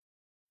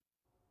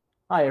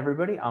Hi,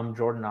 everybody. I'm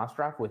Jordan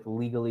Ostroff with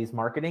Legalese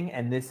Marketing,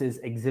 and this is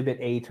Exhibit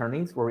A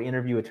Attorneys, where we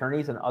interview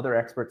attorneys and other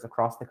experts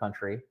across the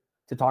country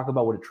to talk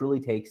about what it truly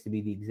takes to be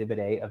the Exhibit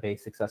A of a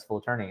successful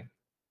attorney.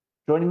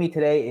 Joining me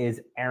today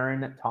is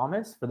Aaron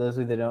Thomas. For those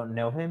of you that don't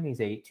know him, he's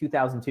a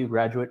 2002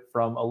 graduate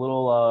from a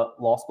little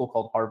law school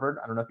called Harvard.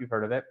 I don't know if you've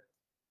heard of it,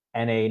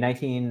 and a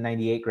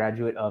 1998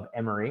 graduate of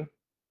Emory.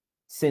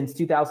 Since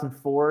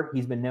 2004,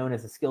 he's been known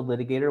as a skilled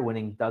litigator,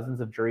 winning dozens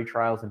of jury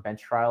trials and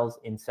bench trials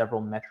in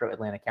several metro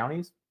Atlanta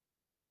counties.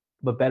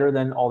 But better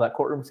than all that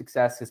courtroom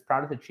success, his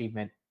proudest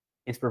achievement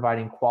is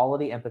providing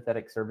quality,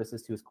 empathetic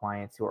services to his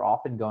clients who are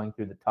often going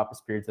through the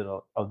toughest periods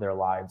of their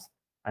lives.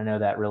 I know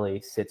that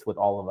really sits with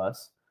all of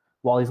us.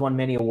 While he's won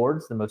many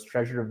awards, the most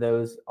treasured of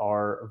those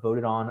are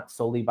voted on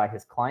solely by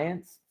his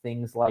clients.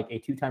 Things like a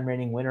two-time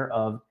reigning winner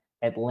of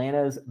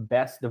Atlanta's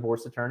Best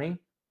Divorce Attorney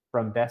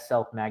from Best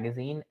Self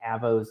Magazine,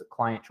 Avo's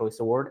Client Choice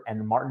Award,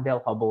 and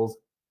Martindale-Hubbell's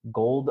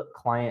Gold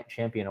Client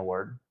Champion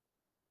Award.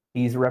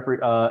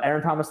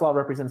 Aaron Thomas Law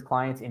represents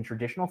clients in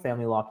traditional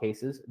family law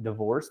cases,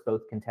 divorce,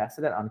 both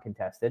contested and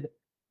uncontested,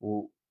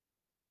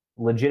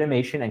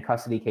 legitimation and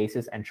custody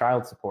cases, and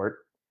child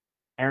support.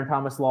 Aaron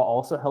Thomas Law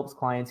also helps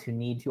clients who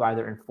need to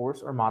either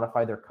enforce or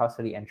modify their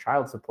custody and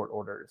child support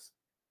orders.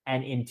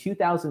 And in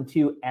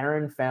 2002,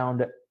 Aaron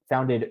founded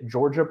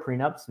Georgia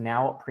Prenups,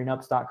 now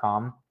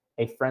prenups.com,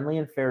 a friendly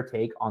and fair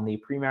take on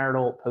the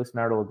premarital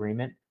postmarital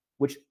agreement,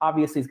 which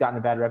obviously has gotten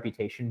a bad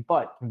reputation,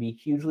 but can be a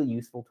hugely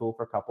useful tool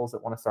for couples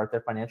that want to start their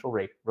financial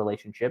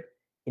relationship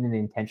in an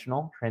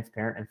intentional,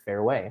 transparent, and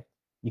fair way.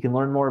 You can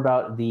learn more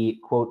about the,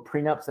 quote,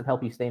 prenups that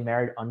help you stay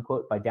married,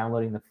 unquote, by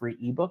downloading the free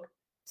ebook,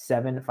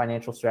 7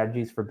 Financial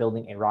Strategies for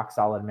Building a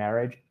Rock-Solid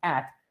Marriage,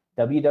 at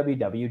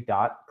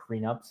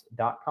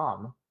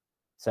www.prenups.com.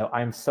 So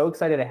I'm so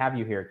excited to have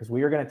you here because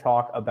we are going to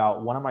talk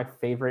about one of my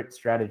favorite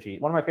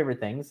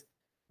things,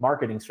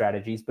 marketing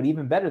strategies, but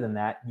even better than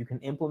that, you can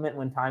implement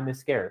when time is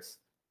scarce.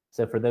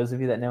 So for those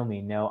of you that know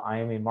me, know I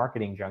am a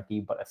marketing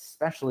junkie, but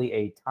especially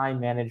a time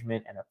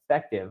management and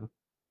effective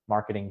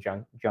marketing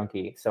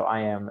junkie. So I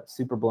am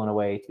super blown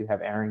away to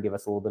have Aaron give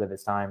us a little bit of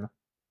his time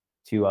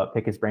to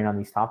pick his brain on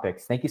these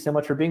topics. Thank you so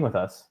much for being with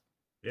us.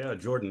 Yeah,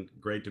 Jordan,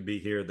 great to be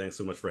here. Thanks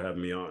so much for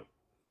having me on.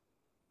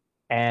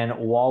 And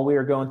while we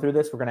are going through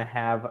this, we're going to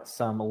have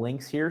some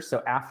links here.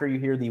 So after you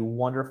hear the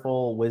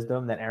wonderful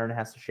wisdom that Aaron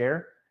has to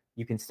share,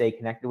 you can stay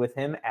connected with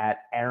him at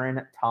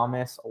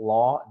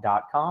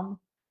aaronthomaslaw.com,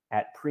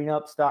 at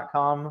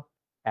prenups.com,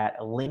 at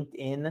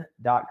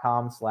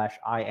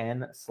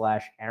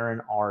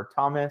linkedin.com/in/Aaron R.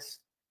 Thomas,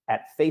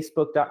 at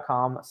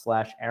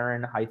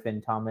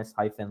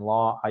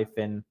facebook.com/Aaron-Thomas-Law-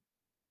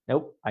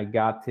 Nope, I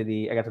got to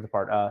the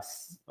part.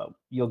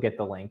 You'll get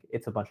the link.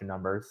 It's a bunch of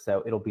numbers,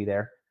 so it'll be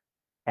there.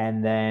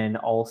 And then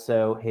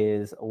also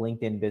his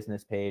LinkedIn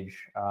business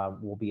page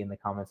will be in the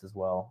comments as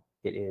well.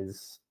 It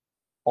is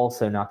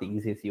also not the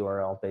easiest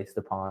URL based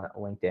upon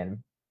LinkedIn.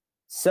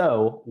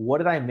 So what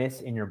did I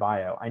miss in your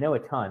bio? I know a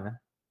ton,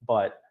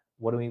 but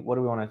what do we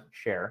want to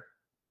share?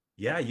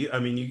 Yeah,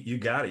 you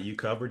got it. You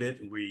covered it.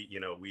 We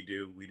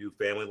do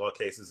family law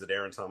cases at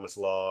Aaron Thomas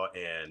Law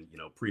and,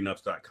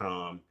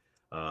 prenups.com.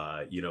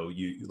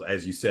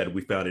 As you said,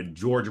 we founded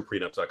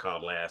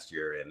GeorgiaPrenups.com last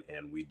year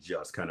and we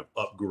just kind of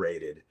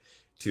upgraded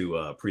to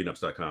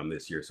prenups.com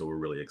this year. So we're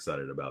really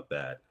excited about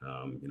that.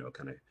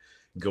 Kind of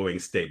going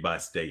state by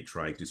state,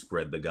 trying to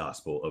spread the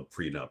gospel of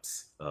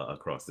prenups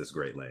across this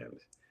great land.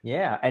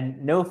 Yeah,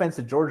 and no offense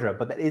to Georgia,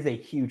 but that is a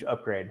huge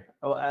upgrade.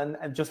 Oh, and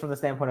just from the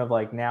standpoint of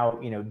like now,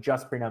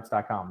 just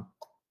prenups.com,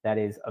 that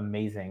is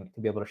amazing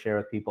to be able to share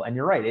with people. And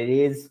you're right, it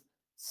is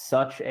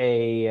such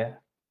a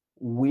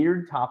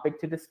weird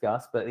topic to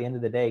discuss, but at the end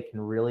of the day,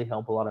 can really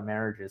help a lot of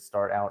marriages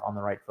start out on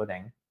the right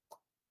footing.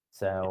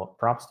 So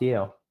props to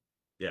you.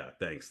 Yeah,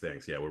 thanks.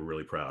 Yeah, we're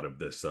really proud of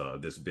this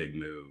big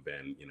move,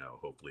 and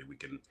hopefully we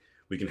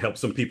can help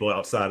some people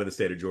outside of the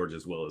state of Georgia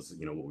as well as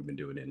what we've been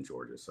doing in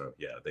Georgia. So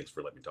yeah, thanks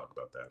for letting me talk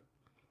about that.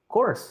 Of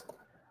course.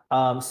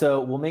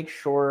 So we'll make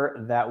sure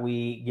that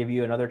we give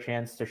you another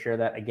chance to share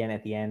that again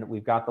at the end.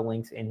 We've got the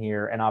links in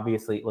here, and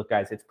obviously, look,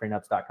 guys, it's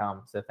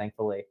prenups.com. So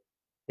thankfully,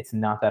 it's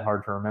not that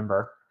hard to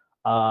remember.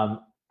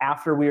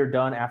 After you're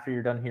done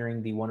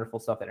hearing the wonderful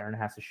stuff that Aaron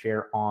has to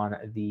share on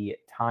the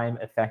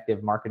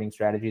time-effective marketing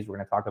strategies we're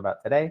going to talk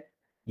about today,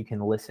 you can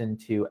listen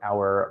to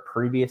our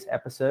previous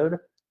episode.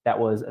 That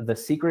was The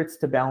Secrets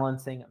to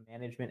Balancing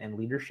Management and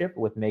Leadership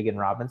with Megan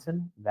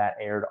Robinson. That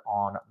aired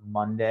on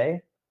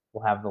Monday.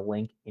 We'll have the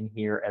link in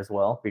here as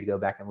well for you to go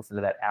back and listen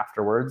to that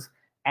afterwards.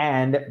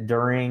 And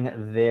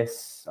during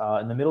this,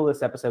 in the middle of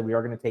this episode, we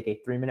are going to take a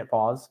 3-minute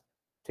pause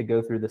to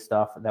go through the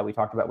stuff that we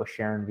talked about with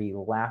Sharon V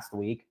last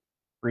week.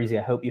 Breezy,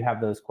 I hope you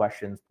have those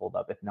questions pulled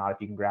up. If not,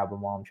 if you can grab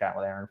them while I'm chatting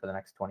with Aaron for the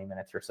next 20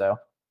 minutes or so,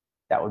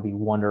 that would be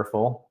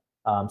wonderful.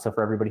 So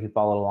for everybody who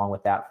followed along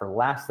with that for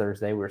last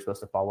Thursday, we were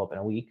supposed to follow up in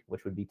a week,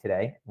 which would be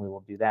today. We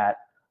will do that.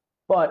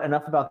 But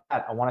enough about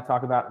that. I want to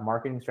talk about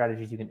marketing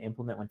strategies you can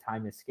implement when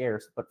time is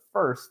scarce. But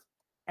first,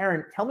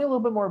 Aaron, tell me a little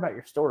bit more about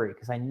your story,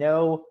 because I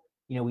know,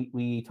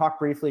 we talked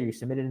briefly, you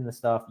submitted in the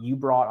stuff, you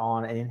brought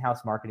on an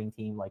in-house marketing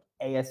team like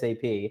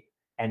ASAP.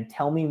 And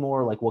tell me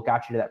more, like what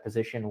got you to that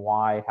position,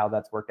 why, how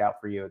that's worked out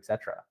for you,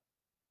 etc.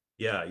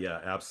 Yeah, yeah,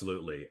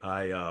 absolutely.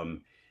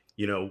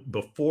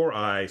 Before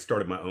I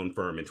started my own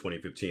firm in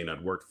 2015,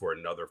 I'd worked for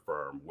another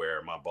firm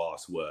where my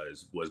boss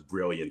was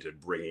brilliant at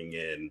bringing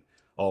in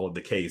all of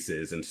the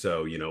cases. And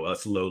so,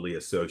 us lowly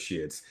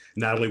associates,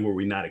 not only were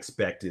we not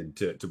expected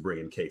to bring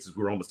in cases,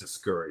 we were almost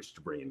discouraged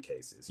to bring in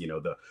cases.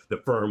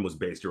 The firm was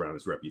based around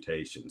its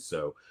reputation.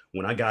 So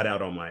when I got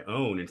out on my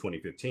own in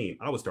 2015,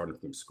 I was starting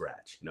from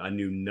scratch. I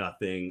knew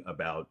nothing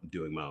about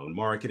doing my own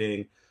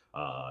marketing.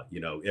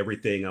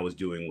 Everything I was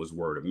doing was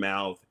word of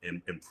mouth.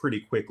 And pretty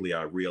quickly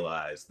I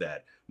realized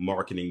that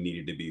marketing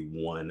needed to be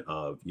one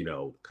of,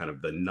 kind of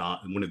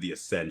one of the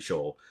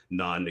essential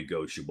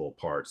non-negotiable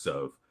parts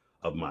of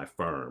my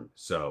firm.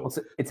 So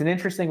Well, it's an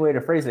interesting way to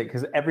phrase it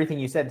because everything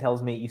you said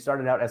tells me you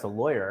started out as a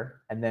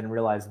lawyer and then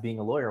realized being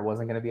a lawyer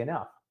wasn't going to be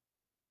enough.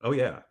 oh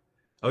yeah.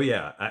 Oh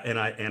yeah.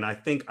 And I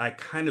think I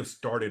kind of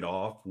started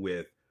off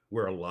with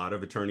where a lot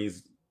of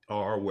attorneys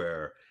are,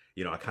 where,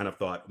 I kind of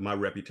thought my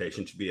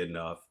reputation should be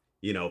enough.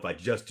 If I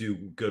just do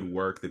good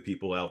work, the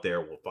people out there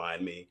will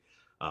find me.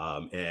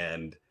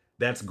 And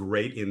that's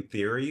great in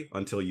theory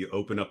until you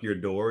open up your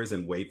doors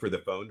and wait for the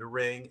phone to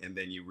ring, and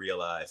then you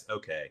realize,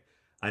 okay,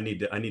 I need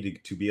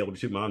to be able to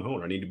shoot my own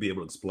horn. I need to be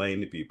able to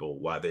explain to people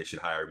why they should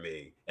hire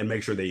me and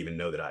make sure they even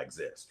know that I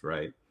exist,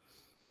 right?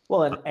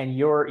 Well, and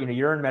you're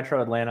in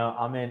Metro Atlanta.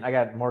 I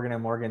got Morgan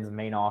and Morgan's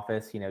main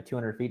office,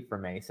 200 feet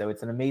from me. So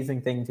it's an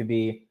amazing thing to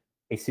be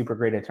a super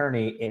great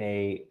attorney in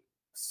a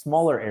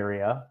smaller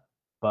area,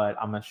 but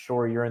I'm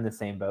sure you're in the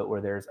same boat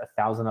where there's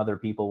 1,000 other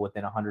people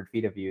within 100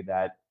 feet of you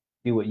that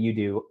do what you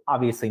do.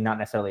 Obviously, not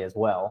necessarily as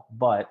well,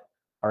 but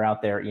are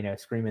out there,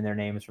 screaming their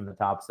names from the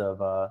tops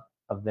of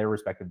their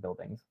respective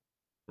buildings.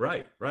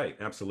 Right, right,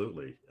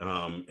 absolutely.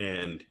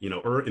 And in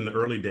the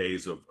early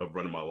days of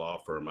running my law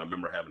firm, I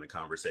remember having a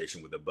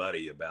conversation with a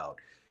buddy about,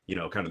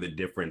 kind of the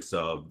difference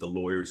of the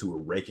lawyers who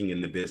were raking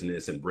in the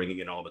business and bringing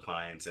in all the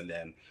clients, and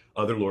then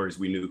other lawyers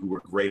we knew who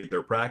were great at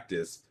their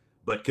practice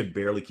but could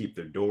barely keep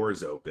their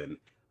doors open.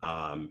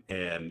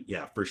 And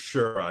yeah, for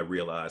sure, I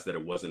realized that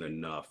it wasn't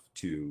enough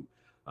to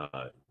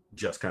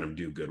just kind of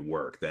do good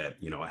work. That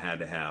I had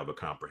to have a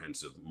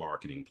comprehensive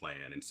marketing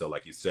plan. And so,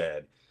 like you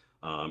said,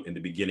 in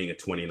the beginning of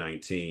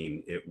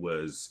 2019, it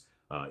was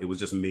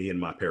just me and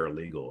my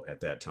paralegal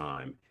at that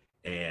time,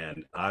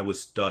 and I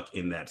was stuck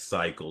in that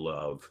cycle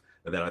of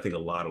that. I think a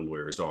lot of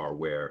lawyers are,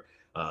 where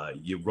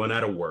you run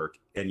out of work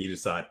and you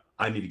decide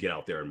I need to get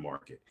out there and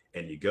market,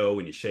 and you go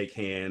and you shake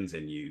hands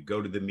and you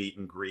go to the meet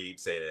and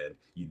greets and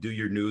you do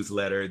your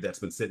newsletter that's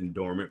been sitting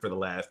dormant for the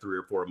last 3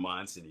 or 4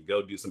 months, and you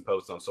go do some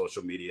posts on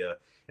social media,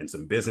 and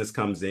some business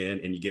comes in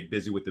and you get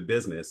busy with the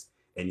business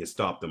and you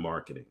stop the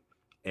marketing.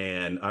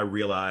 And I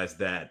realized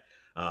that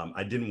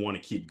I didn't want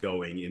to keep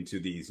going into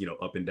these,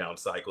 up and down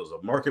cycles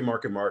of market,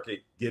 market,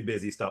 market, get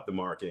busy, stop the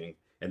marketing,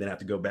 and then have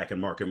to go back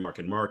and market,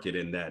 market, market.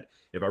 And that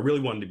if I really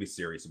wanted to be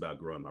serious about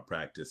growing my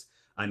practice,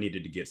 I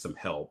needed to get some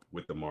help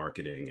with the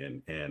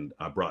marketing. And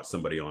I brought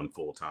somebody on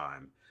full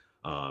time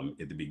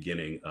at the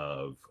beginning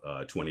of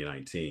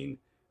 2019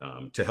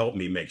 to help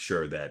me make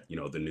sure that,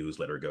 the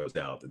newsletter goes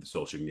out, that the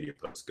social media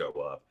posts go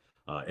up,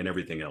 and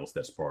everything else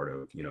that's part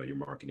of, your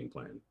marketing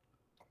plan.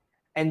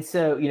 And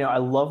so, I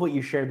love what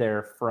you shared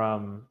there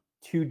from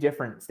two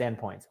different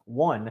standpoints.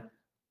 One,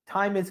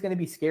 time is going to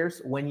be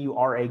scarce when you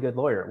are a good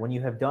lawyer. When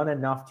you have done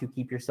enough to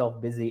keep yourself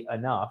busy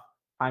enough,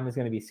 time is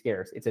going to be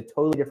scarce. It's a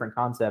totally different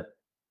concept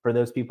for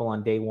those people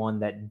on day one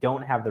that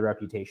don't have the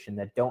reputation,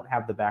 that don't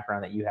have the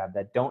background that you have,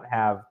 that don't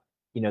have,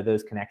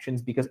 those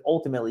connections, because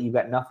ultimately you've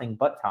got nothing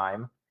but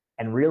time.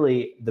 And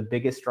really the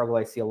biggest struggle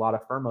I see a lot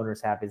of firm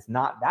owners have is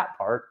not that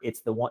part.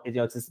 It's the one,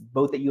 it's this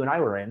boat that you and I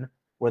were in,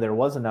 where there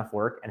was enough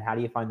work, and how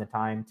do you find the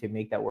time to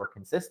make that work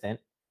consistent?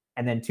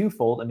 And then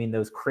twofold, I mean,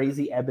 those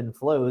crazy ebb and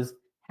flows,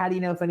 how do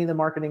you know if any of the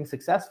marketing is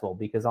successful?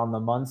 Because on the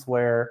months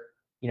where,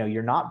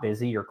 you're not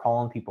busy, you're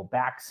calling people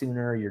back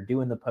sooner, you're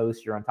doing the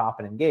posts, you're on top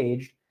and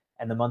engaged.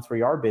 And the months where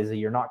you are busy,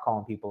 you're not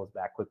calling people as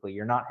back quickly.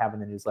 You're not having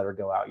the newsletter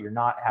go out. You're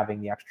not having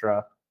the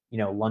extra,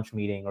 lunch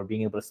meeting, or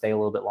being able to stay a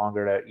little bit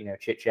longer to,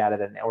 chit chat at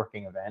a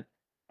networking event.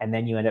 And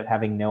then you end up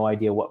having no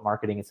idea what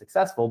marketing is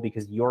successful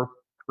because you're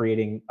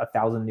creating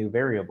 1,000 new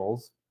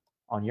variables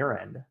on your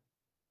end.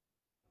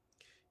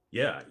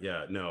 Yeah,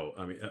 yeah, no,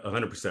 I mean,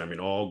 100%. I mean,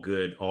 all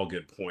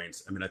good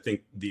points. I mean, I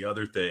think the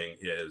other thing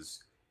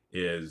is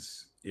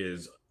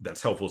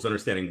that's helpful is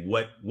understanding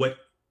what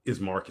is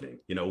marketing.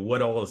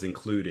 What all is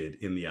included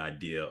in the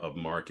idea of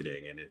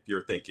marketing. And if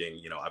you're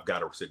thinking, I've got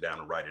to sit down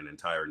and write an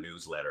entire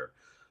newsletter,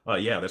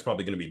 yeah, that's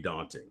probably going to be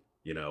daunting.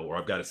 Or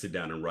I've got to sit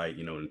down and write,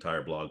 an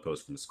entire blog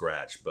post from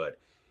scratch. But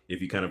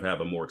if you kind of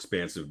have a more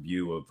expansive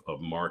view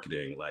of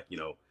marketing, like,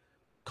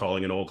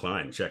 calling an old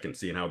client, checking,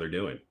 seeing how they're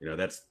doing,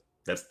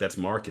 that's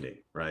marketing,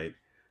 right?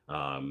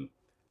 Um,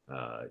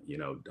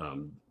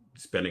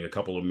 Spending a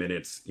couple of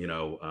minutes,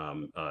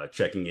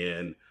 checking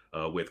in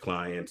with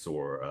clients,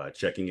 or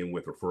checking in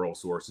with referral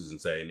sources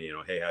and saying,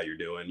 hey, how you're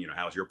doing?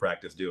 How's your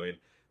practice doing?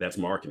 That's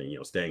marketing,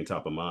 staying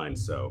top of mind.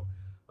 So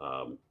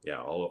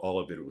Yeah, all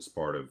of it was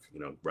part of,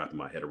 wrapping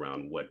my head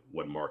around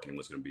what marketing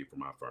was going to be for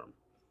my firm.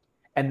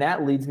 And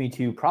that leads me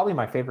to probably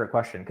my favorite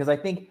question, because I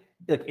think,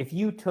 like, if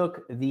you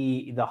took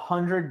the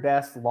 100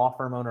 best law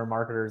firm owner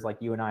marketers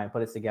like you and I and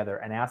put it together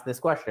and asked this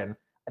question,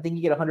 I think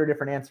you get 100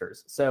 different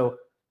answers. So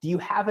do you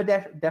have a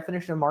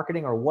definition of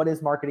marketing, or what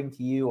is marketing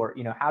to you? Or,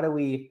 how do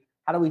we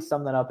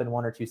sum that up in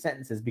one or two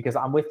sentences? Because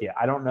I'm with you.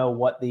 I don't know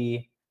what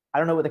the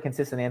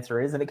consistent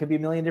answer is, and it could be a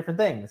million different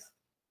things.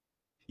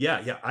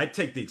 Yeah, I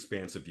take the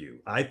expansive view.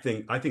 I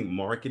think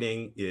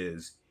marketing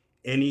is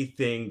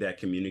anything that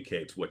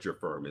communicates what your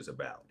firm is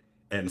about.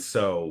 And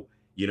so,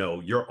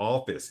 your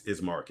office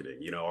is marketing.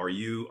 Do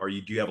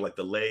you have like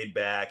the laid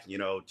back,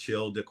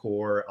 chill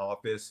decor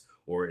office,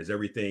 or is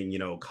everything,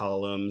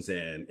 columns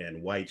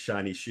and white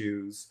shiny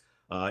shoes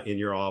in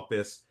your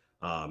office?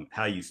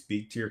 How you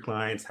speak to your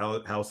clients,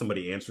 how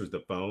somebody answers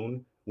the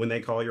phone when they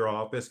call your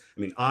office.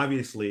 I mean,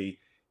 obviously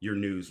your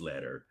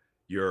newsletter,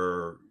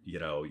 your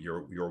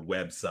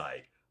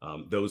website,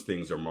 those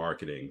things are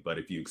marketing. But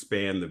if you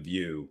expand the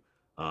view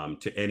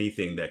to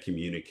anything that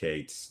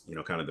communicates,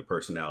 kind of the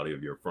personality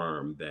of your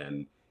firm,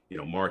 then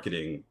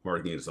marketing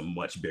is a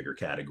much bigger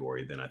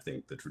category than I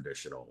think the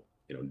traditional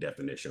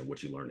definition of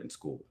what you learn in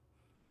school.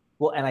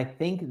 Well, and I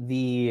think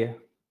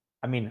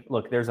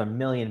look, there's a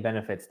million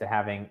benefits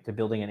to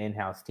building an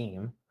in-house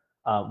team.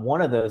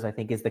 One of those, I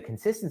think, is the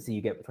consistency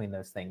you get between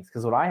those things.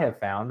 Because what I have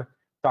found,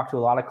 talked to a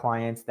lot of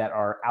clients that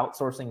are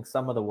outsourcing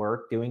some of the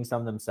work, doing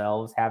some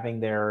themselves,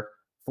 having their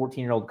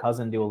 14-year-old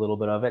cousin do a little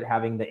bit of it,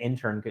 having the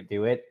intern could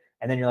do it.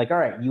 And then you're like, all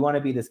right, you want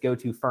to be this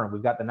go-to firm.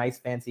 We've got the nice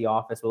fancy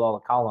office with all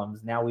the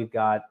columns. Now we've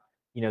got,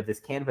 this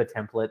Canva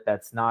template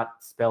that's not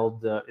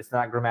spelled, it's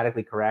not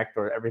grammatically correct,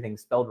 or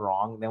everything's spelled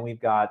wrong. Then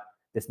we've got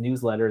this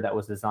newsletter that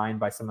was designed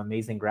by some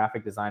amazing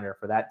graphic designer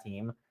for that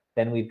team.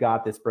 Then we've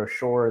got this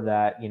brochure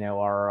that,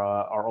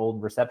 our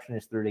old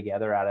receptionist threw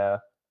together at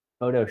a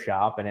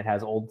Photoshop, and it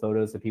has old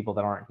photos of people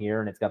that aren't here,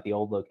 and it's got the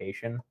old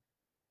location.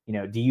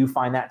 Do you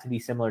find that to be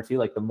similar too?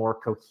 Like, the more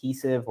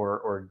cohesive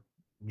or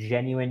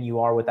genuine you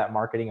are with that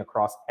marketing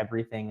across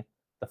everything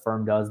the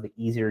firm does, the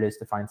easier it is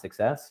to find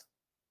success?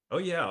 Oh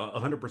yeah,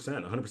 100%,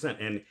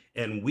 100%.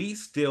 And we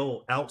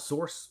still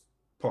outsource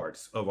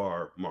parts of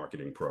our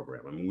marketing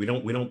program. I mean, we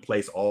don't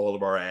place all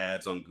of our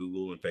ads on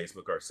Google and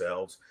Facebook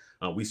ourselves.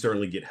 We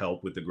certainly get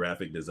help with the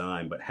graphic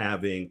design, but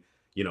having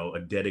a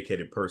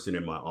dedicated person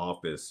in my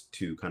office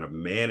to kind of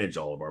manage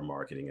all of our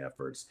marketing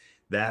efforts,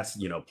 that's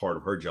part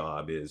of her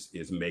job is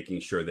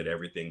making sure that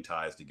everything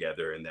ties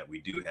together and that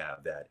we do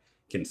have that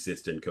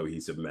consistent,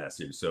 cohesive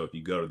message. So if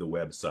you go to the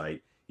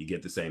website, you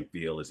get the same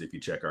feel as if you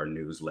check our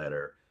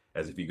newsletter,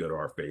 as if you go to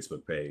our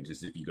Facebook page,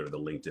 as if you go to the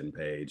LinkedIn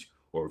page,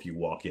 or if you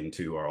walk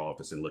into our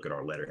office and look at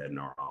our letterhead and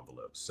our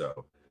envelopes.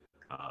 So,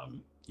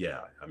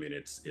 yeah, I mean,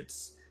 it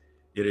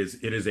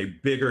is a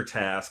bigger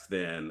task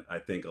than I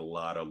think a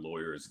lot of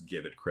lawyers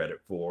give it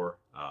credit for,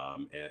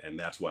 and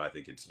that's why I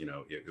think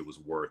it was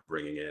worth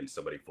bringing in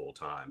somebody full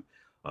time,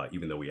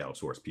 even though we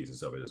outsource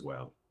pieces of it as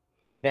well.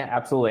 Yeah,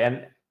 absolutely.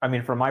 And I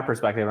mean, from my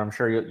perspective, I'm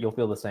sure you'll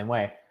feel the same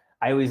way.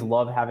 I always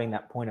love having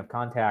that point of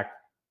contact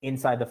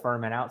inside the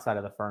firm and outside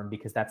of the firm,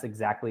 because that's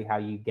exactly how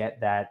you get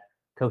that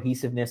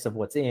cohesiveness of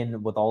what's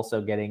in, with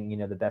also getting,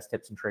 the best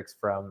tips and tricks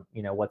from,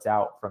 what's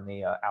out from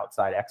the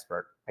outside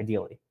expert,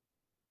 ideally.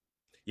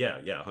 Yeah,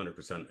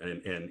 100%.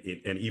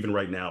 And even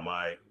right now,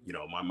 my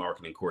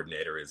marketing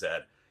coordinator is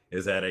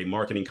at a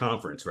marketing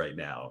conference right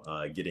now,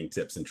 getting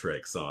tips and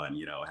tricks on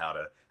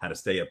how to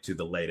stay up to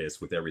the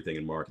latest with everything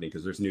in marketing,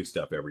 because there's new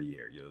stuff every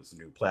year. There's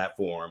new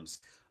platforms,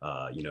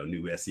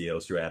 new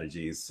SEO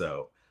strategies.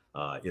 So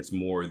it's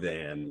more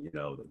than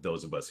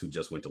those of us who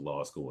just went to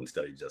law school and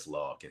studied just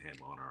law can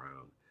handle on our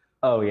own.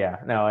 Oh yeah,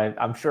 no,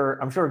 I'm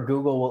sure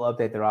Google will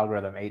update their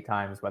algorithm 8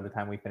 times by the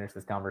time we finish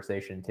this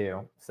conversation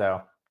too.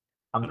 So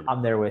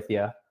I'm there with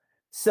you.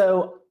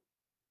 So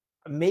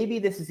maybe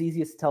this is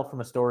easiest to tell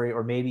from a story,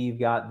 or maybe you've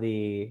got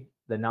the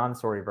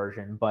non-story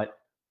version. But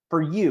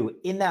for you,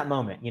 in that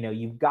moment,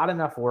 you've got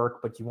enough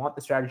work, but you want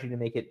the strategy to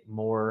make it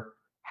more.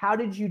 How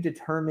did you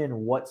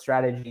determine what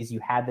strategies you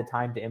had the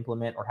time to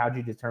implement, or how did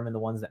you determine the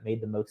ones that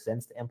made the most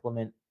sense to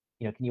implement?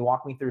 Can you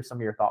walk me through some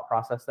of your thought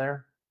process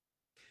there?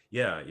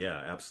 Yeah,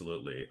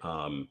 absolutely.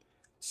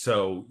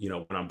 So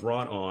when I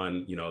brought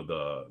on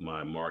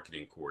my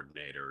marketing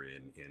coordinator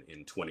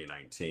in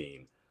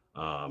 2019,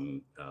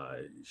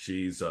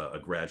 she's a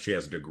grad. She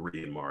has a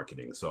degree in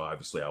marketing, so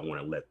obviously I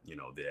want to let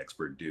the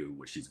expert do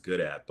what she's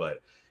good at.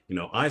 But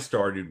I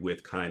started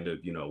with kind of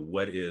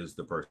what is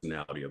the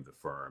personality of the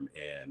firm,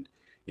 and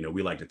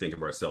we like to think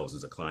of ourselves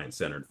as a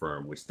client-centered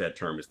firm, which that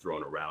term is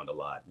thrown around a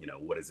lot.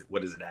 What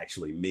does it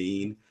actually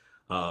mean?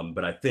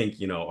 But I think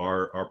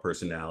our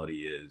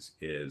personality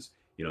is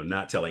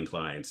not telling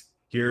clients,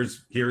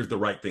 here's the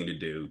right thing to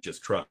do,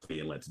 just trust me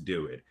and let's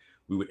do it.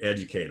 We would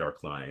educate our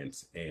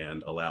clients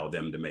and allow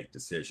them to make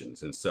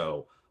decisions. And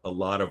so a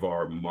lot of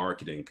our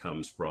marketing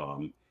comes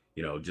from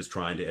just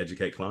trying to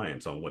educate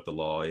clients on what the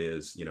law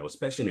is,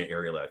 especially in an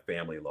area like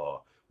family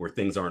law, where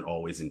things aren't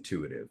always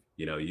intuitive.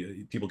 You know,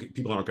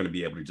 people aren't going to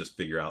be able to just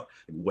figure out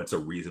what's a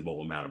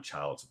reasonable amount of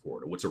child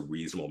support or what's a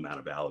reasonable amount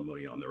of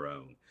alimony on their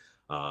own.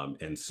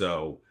 And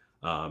so,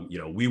 you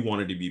know, we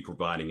wanted to be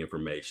providing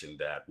information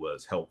that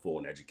was helpful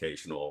and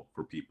educational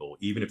for people,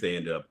 even if they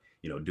end up,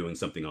 you know, doing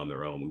something on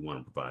their own. We want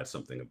to provide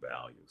something of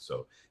value.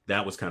 So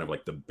that was kind of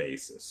like the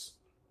basis.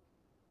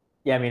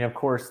 Yeah, I mean, of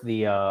course,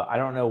 the I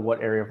don't know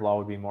what area of law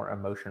would be more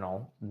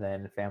emotional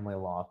than family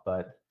law,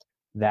 but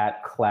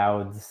that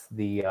clouds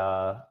the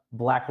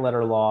black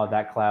letter law,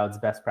 that clouds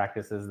best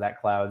practices, that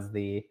clouds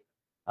the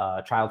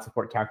child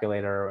support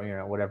calculator, or, you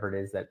know, whatever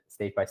it is that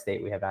state by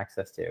state we have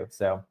access to.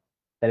 So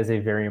that is a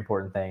very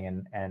important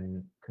thing,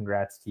 and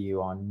congrats to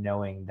you on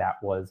knowing that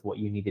was what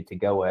you needed to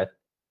go with.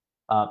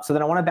 So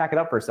then I want to back it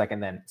up for a second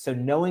then. So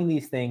knowing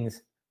these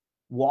things,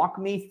 walk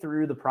me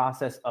through the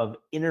process of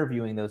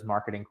interviewing those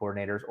marketing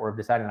coordinators or of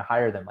deciding to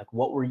hire them. Like,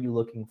 what were you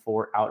looking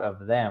for out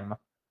of them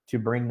to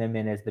bring them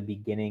in as the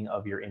beginning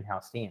of your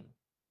in-house team?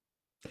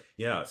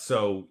 Yeah.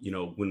 So, you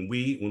know, when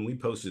we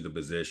posted the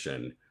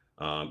position,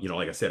 you know,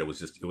 like I said, it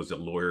was a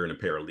lawyer and a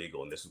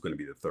paralegal, and this was going to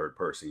be the third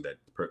person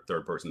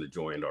that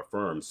joined our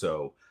firm.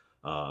 So,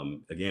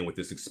 again, with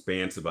this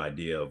expansive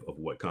idea of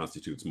what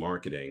constitutes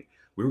marketing,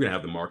 we were going to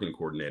have the marketing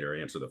coordinator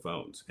answer the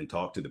phones and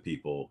talk to the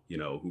people, you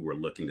know, who were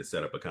looking to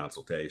set up a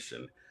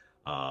consultation,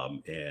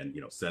 and,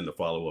 you know, send the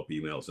follow-up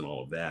emails and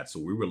all of that. So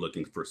we were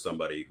looking for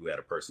somebody who had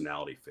a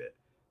personality fit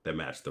that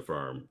matched the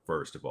firm,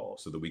 first of all,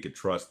 so that we could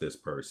trust this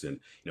person.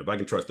 You know, if I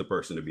can trust the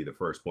person to be the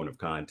first point of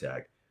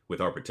contact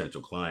with our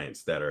potential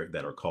clients that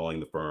are calling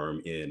the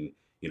firm in,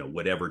 you know,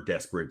 whatever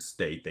desperate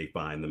state they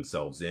find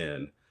themselves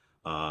in,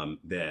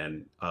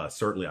 then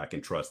certainly I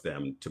can trust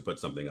them to put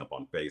something up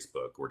on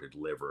Facebook or to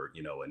deliver,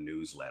 you know, a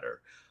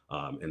newsletter.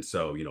 And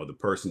so, you know, the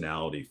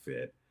personality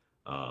fit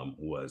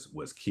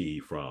was key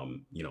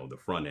from, you know, the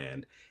front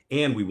end,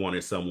 and we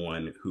wanted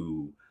someone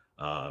who,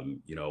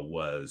 you know,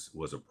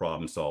 was a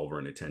problem solver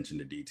and attention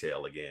to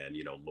detail. Again,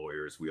 you know,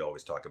 lawyers, we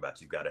always talk about,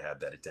 you've got to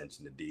have that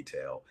attention to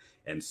detail.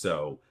 And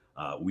so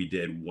we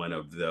did one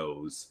of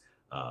those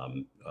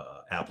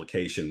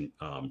application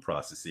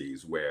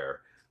processes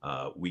where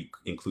we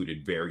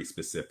included very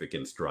specific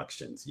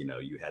instructions. You know,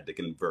 you had to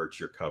convert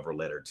your cover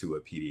letter to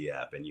a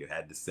PDF, and you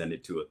had to send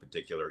it to a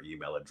particular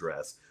email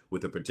address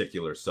with a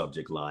particular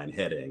subject line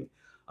heading.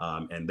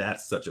 And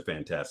that's such a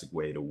fantastic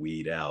way to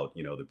weed out,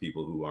 you know, the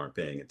people who aren't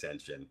paying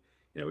attention.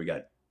 You know, we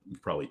got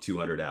probably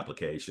 200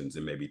 applications,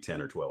 and maybe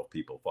 10 or 12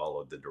 people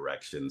followed the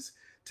directions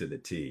to the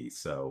T.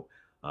 So,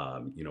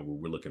 you know,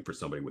 we're looking for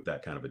somebody with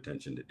that kind of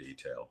attention to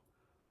detail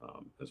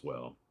as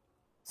well.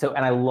 So,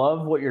 and I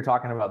love what you're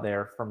talking about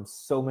there from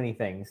so many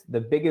things. The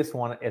biggest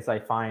one is, I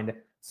find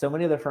so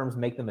many other firms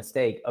make the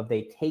mistake of,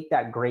 they take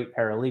that great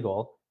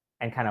paralegal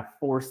and kind of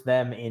force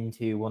them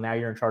into, well, now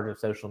you're in charge of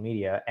social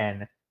media.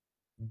 And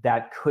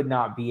that could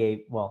not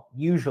be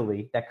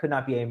usually that could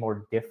not be a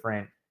more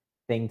different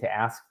thing to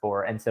ask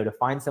for. And so to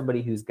find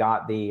somebody who's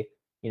got the,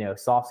 you know,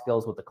 soft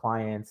skills with the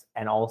clients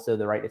and also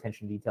the right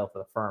attention to detail for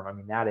the firm, I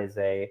mean, that is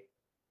a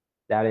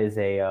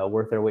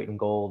worth their weight in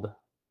gold,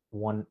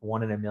 one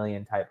in a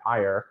million type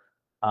hire.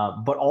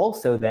 But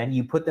also then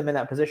you put them in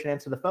that position to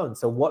answer the phone.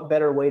 So what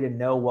better way to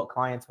know what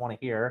clients want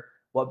to hear?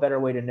 What better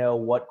way to know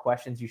what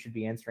questions you should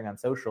be answering on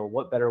social?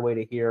 What better way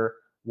to hear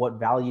what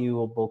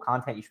valuable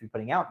content you should be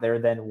putting out there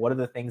than what are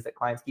the things that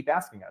clients keep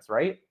asking us,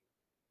 right?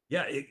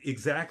 Yeah,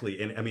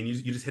 exactly. And I mean, you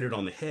just hit it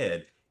on the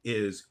head.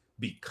 Is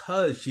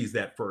because she's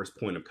that first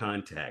point of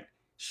contact,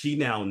 she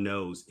now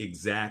knows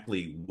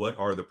exactly what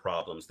are the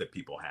problems that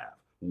people have.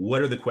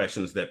 What are the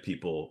questions that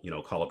people, you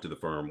know, call up to the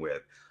firm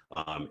with?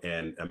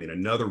 And I mean,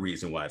 another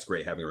reason why it's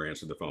great having her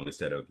answer the phone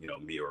instead of, you know,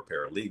 me or a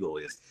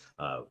paralegal is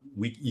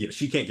you know,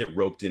 she can't get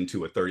roped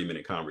into a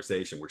 30-minute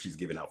conversation where she's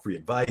giving out free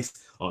advice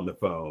on the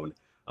phone.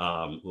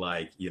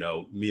 Like, you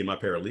know, me and my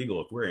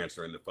paralegal, if we're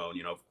answering the phone,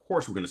 you know, of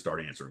course we're going to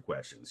start answering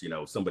questions. You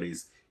know, if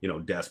somebody's, you know,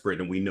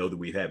 desperate and we know that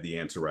we have the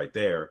answer right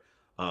there.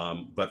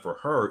 But for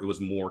her, it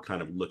was more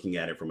kind of looking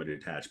at it from a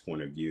detached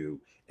point of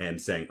view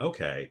and saying,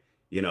 okay,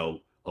 you know,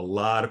 a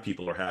lot of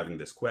people are having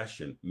this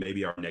question.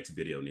 Maybe our next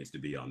video needs to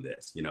be on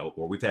this, you know,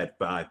 or we've had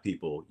 5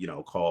 people, you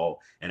know,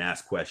 call and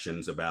ask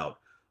questions about,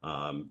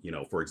 you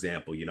know, for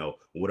example, you know,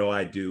 what do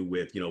I do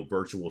with, you know,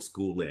 virtual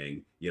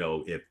schooling, you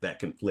know, if that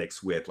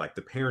conflicts with like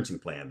the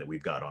parenting plan that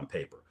we've got on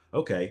paper.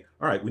 Okay,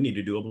 all right, we need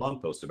to do a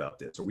blog post about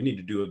this, or we need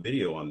to do a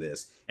video on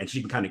this. And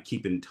she can kind of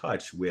keep in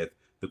touch with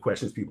the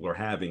questions people are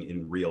having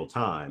in real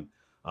time.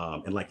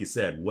 And like you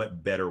said,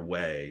 what better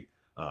way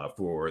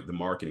for the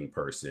marketing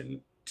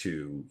person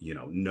to, you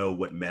know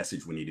what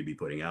message we need to be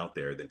putting out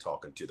there than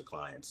talking to the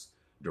clients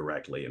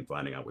directly and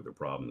finding out what their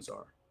problems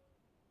are.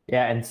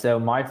 Yeah, and so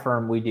my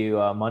firm, we do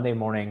Monday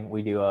morning,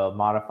 we do a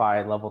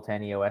modified level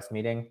 10 EOS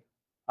meeting.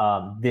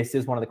 This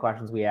is one of the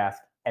questions we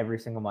ask every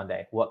single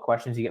Monday. What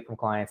questions you get from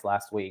clients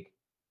last week?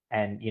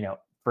 And, you know,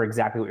 for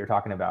exactly what you're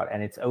talking about.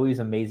 And it's always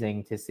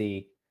amazing to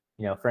see,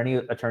 you know, for any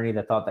attorney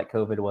that thought that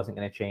COVID wasn't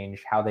going to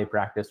change how they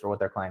practiced or what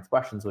their clients'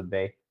 questions would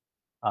be,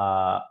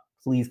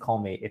 please call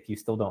me if you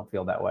still don't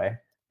feel that way,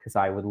 because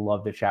I would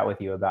love to chat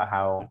with you about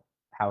how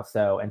How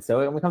so? And so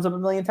it comes up a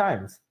million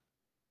times,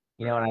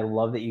 you know, and I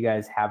love that you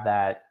guys have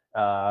that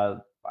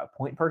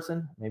point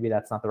person. Maybe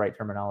that's not the right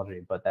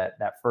terminology, but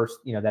that first,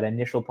 you know, that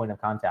initial point of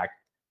contact,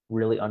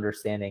 really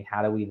understanding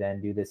how do we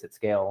then do this at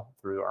scale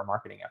through our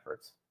marketing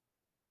efforts.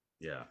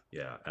 Yeah,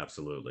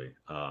 absolutely.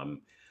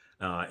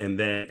 And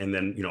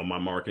then, you know, my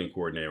marketing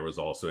coordinator was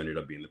also ended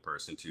up being the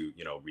person to,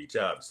 you know, reach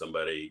out. If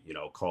somebody, you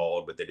know,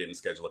 called, but they didn't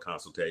schedule a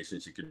consultation,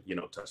 she could, you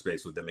know, touch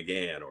base with them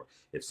again. Or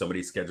if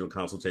somebody scheduled a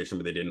consultation,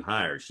 but they didn't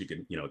hire, she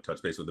could, you know,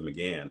 touch base with them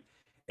again.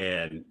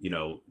 And,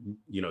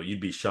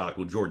 you'd be shocked.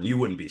 Well, Jordan, you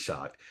wouldn't be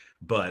shocked,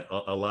 but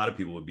a lot of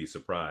people would be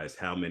surprised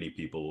how many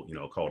people, you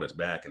know, called us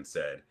back and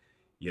said,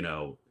 you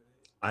know,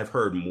 I've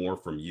heard more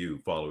from you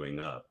following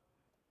up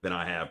than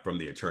I have from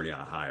the attorney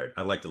I hired.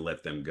 I'd like to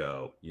let them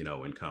go, you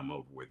know, and come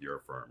over with your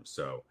firm.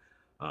 So,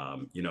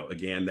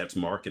 again, that's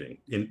marketing.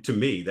 And to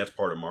me, that's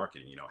part of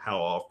marketing. You know, how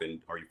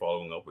often are you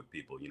following up with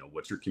people? You know,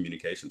 what's your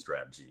communication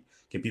strategy?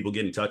 Can people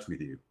get in touch with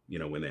you, you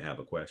know, when they have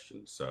a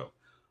question? So,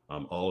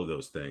 all of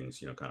those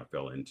things, you know, kind of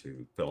fell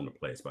into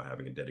place by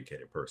having a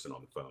dedicated person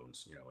on the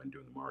phones, you know, and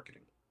doing the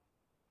marketing.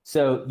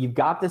 So you've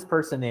got this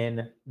person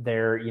in,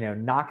 they're, you know,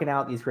 knocking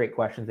out these great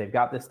questions. They've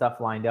got this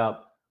stuff lined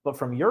up. But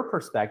from your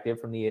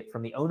perspective, from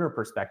the owner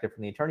perspective,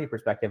 from the attorney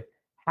perspective,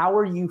 how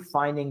are you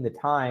finding the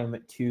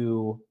time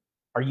to,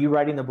 are you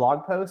writing the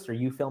blog post? Are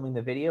you filming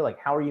the video? Like,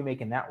 how are you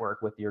making that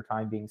work with your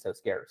time being so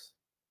scarce?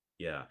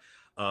 Yeah.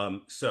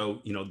 So,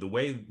 you know, the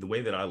way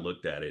that I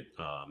looked at it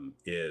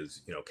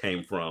is, you know,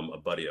 came from a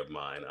buddy of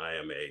mine.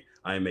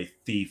 I am a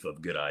thief of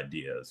good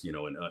ideas, you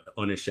know, an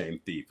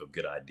unashamed thief of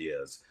good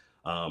ideas.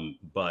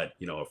 But,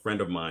 you know, a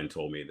friend of mine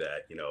told me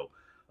that,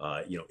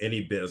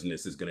 any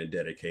business is going to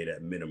dedicate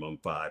at minimum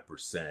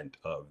 5%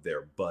 of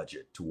their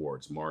budget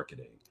towards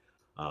marketing.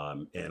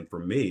 And for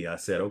me, I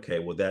said, okay,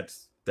 well,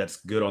 that's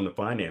good on the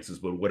finances,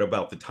 but what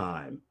about the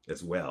time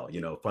as well?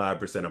 You know,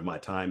 5% of my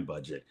time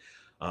budget.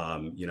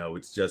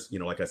 It's just, you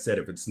know, like I said,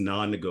 if it's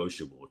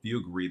non-negotiable, if you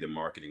agree that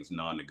marketing is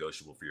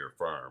non-negotiable for your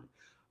firm,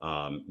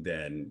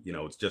 then, you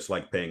know, it's just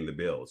like paying the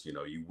bills. You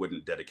know, you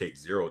wouldn't dedicate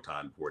zero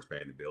time towards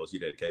paying the bills. You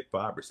dedicate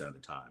 5% of the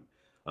time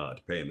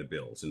to paying the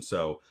bills. And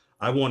so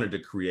I wanted to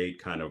create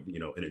kind of, you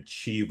know, an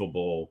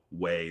achievable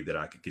way that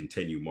I could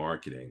continue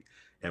marketing.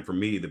 And for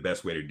me, the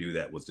best way to do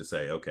that was to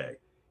say, okay,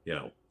 you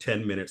know,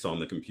 10 minutes on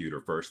the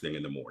computer first thing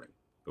in the morning.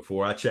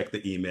 Before I check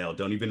the email,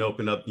 don't even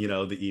open up, you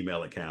know, the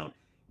email account,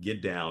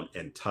 get down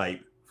and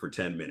type for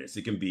 10 minutes.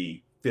 It can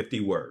be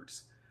 50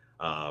 words.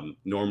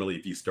 Normally,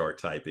 if you start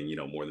typing, you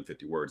know, more than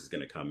 50 words is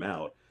going to come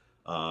out.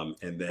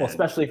 And then, well,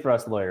 especially for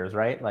us lawyers,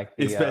 right? Like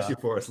especially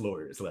for us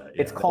lawyers, like,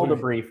 it's called a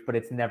brief, but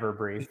it's never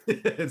brief.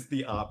 It's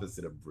the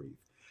opposite of brief.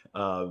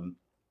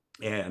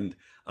 And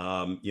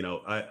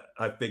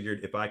I figured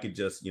if I could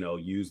just, you know,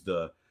 use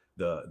the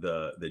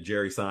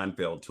Jerry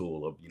Seinfeld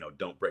tool of, you know,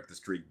 don't break the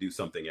streak, do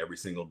something every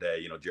single day.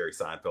 You know, Jerry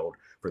Seinfeld,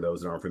 for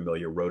those that aren't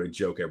familiar, wrote a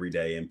joke every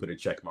day and put a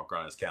check mark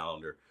on his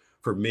calendar.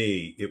 For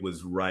me, it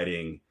was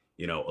writing,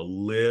 you know, a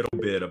little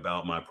bit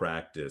about my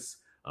practice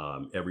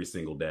every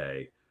single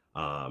day,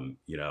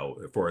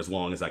 for as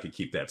long as I could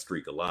keep that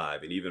streak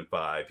alive. And even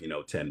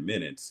 10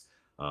 minutes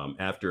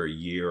after a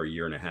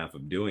year and a half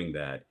of doing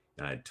that,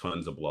 I had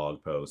tons of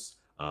blog posts.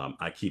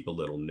 I keep a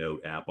little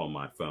note app on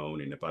my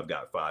phone, and if I've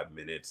got 5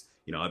 minutes,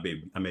 you know,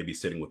 I may be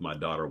sitting with my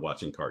daughter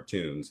watching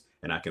cartoons,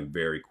 and I can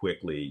very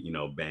quickly, you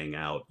know, bang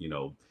out, you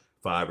know,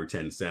 5 or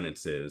 10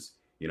 sentences,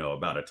 you know,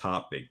 about a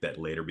topic that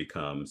later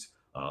becomes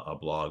a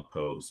blog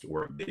post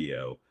or a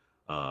video.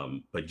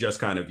 But just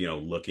kind of, you know,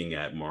 looking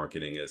at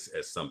marketing as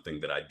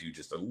something that I do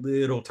just a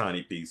little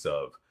tiny piece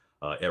of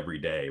every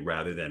day,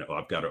 rather than, oh,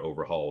 I've got to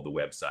overhaul the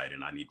website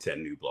and I need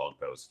 10 new blog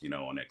posts, you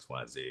know, on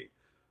XYZ.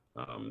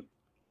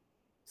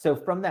 So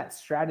from that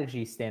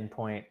strategy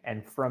standpoint,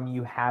 and from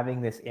you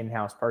having this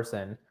in-house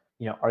person,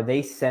 you know, are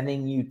they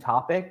sending you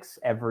topics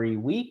every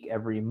week,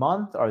 every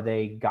month? Are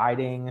they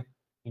guiding,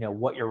 you know,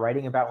 what you're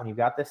writing about when you've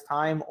got this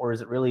time? Or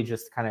is it really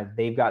just kind of,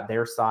 they've got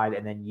their side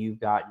and then you've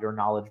got your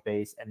knowledge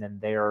base and then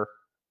they're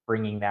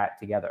bringing that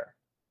together?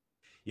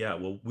 Yeah,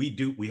 well,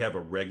 we have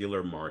a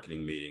regular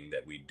marketing meeting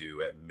that we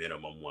do at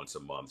minimum once a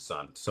month,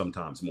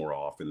 sometimes more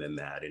often than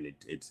that. And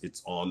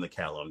it's on the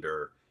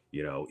calendar,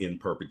 you know, in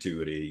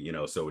perpetuity, you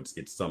know, so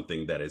it's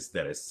something that is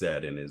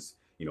set and is,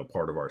 you know,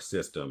 part of our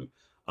system.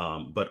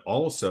 But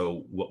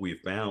also what we've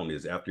found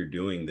is after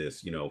doing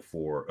this, you know,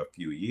 for a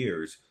few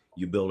years,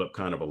 you build up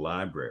kind of a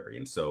library.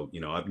 And so,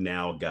 you know, I've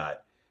now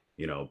got,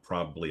 you know,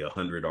 probably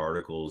 100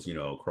 articles, you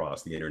know,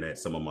 across the internet,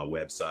 some on my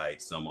website,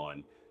 some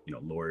on, you know,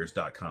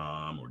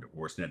 lawyers.com or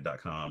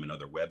divorcenet.com and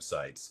other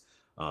websites,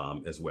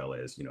 as well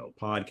as, you know,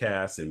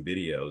 podcasts and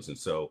videos. And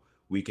so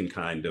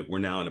we're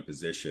now in a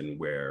position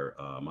where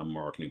my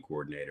marketing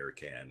coordinator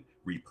can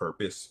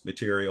repurpose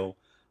material,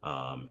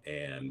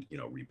 and, you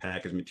know,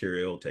 repackage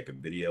material, take a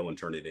video and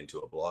turn it into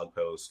a blog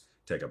post,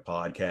 take a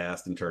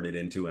podcast and turn it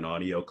into an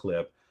audio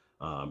clip.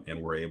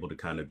 And we're able to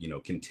kind of, you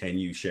know,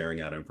 continue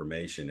sharing out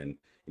information. And,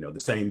 you know,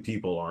 the same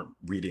people aren't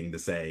reading the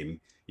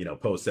same, you know,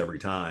 posts every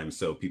time.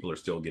 So people are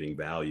still getting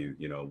value,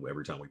 you know,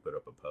 every time we put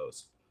up a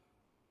post.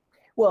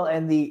 Well,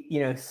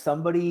 and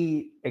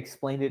somebody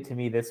explained it to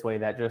me this way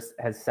that just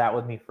has sat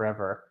with me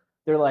forever.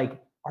 They're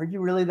like, are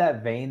you really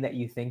that vain that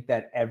you think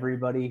that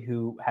everybody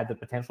who had the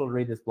potential to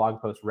read this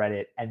blog post read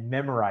it and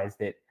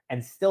memorized it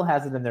and still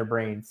has it in their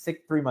brain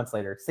 3 months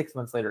later, 6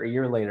 months later, a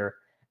year later?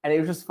 And it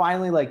was just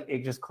finally like,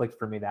 it just clicked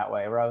for me that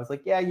way, where I was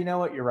like, yeah, you know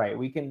what? You're right.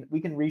 We can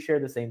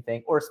reshare the same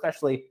thing. Or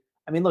especially,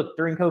 I mean, look,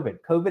 during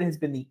COVID has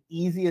been the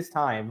easiest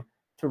time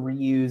to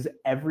reuse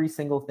every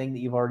single thing that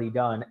you've already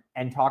done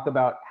and talk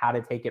about how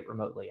to take it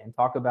remotely and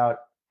talk about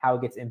how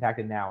it gets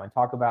impacted now and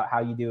talk about how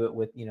you do it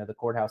with, the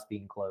courthouse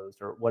being closed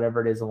or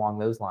whatever it is along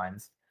those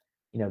lines.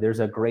 There's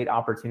a great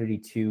opportunity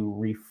to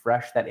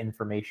refresh that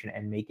information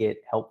and make it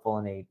helpful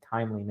in a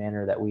timely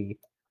manner that we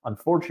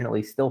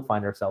unfortunately still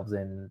find ourselves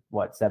in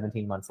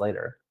 17 months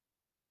later.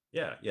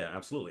 Yeah, yeah,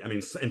 absolutely. I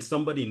mean, and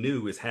somebody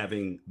new is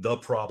having the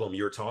problem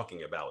you're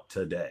talking about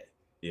today,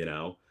 you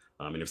know?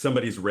 I mean, if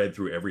somebody's read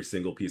through every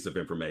single piece of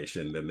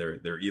information, then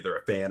they're either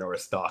a fan or a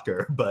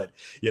stalker, but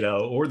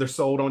or they're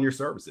sold on your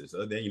services.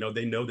 They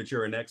know that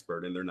you're an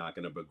expert and they're not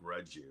going to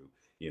begrudge you,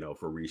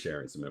 for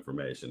resharing some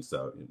information.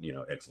 So,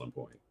 excellent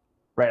point.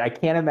 Right. I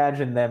can't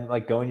imagine them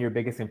like going to your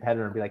biggest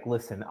competitor and be like,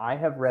 listen, I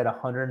have read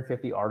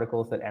 150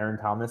 articles that Aaron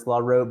Thomas Law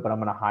wrote, but I'm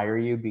going to hire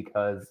you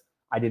because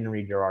I didn't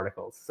read your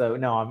articles. So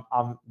no,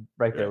 I'm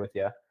right there with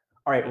you.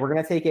 All right. We're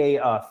going to take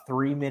a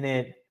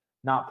 3-minute,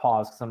 not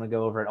pause, because I'm going to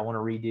go over it. I want to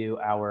redo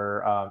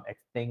our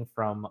thing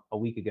from a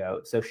week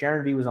ago. So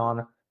Sharon V was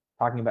on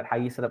talking about how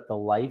you set up the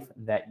life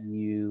that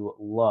you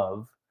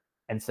love.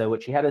 And so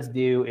what she had us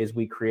do is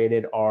we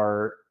created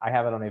I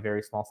have it on a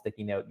very small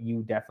sticky note.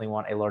 You definitely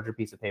want a larger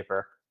piece of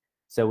paper.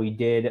 So we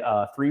did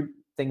 3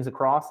 things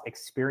across: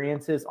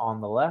 experiences on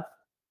the left,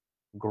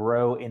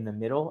 grow in the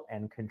middle,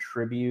 and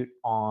contribute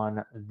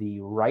on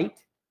the right.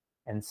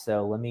 And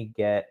so let me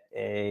get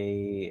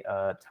a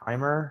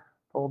timer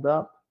pulled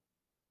up.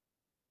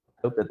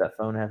 Hope that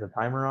phone has a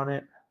timer on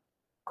it.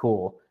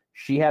 Cool.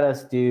 She had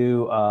us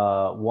do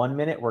 1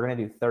 minute. We're going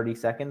to do 30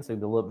 seconds, so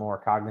be a little more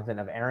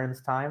cognizant of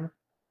Aaron's time.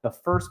 The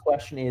first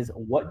question is,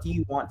 what do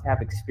you want to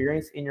have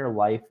experience in your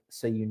life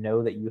so you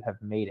know that you have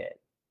made it?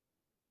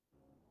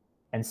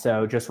 And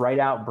so just write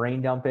out,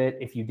 brain dump it.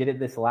 If you did it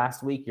this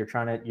last week, you're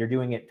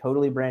doing it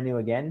totally brand new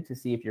again to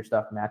see if your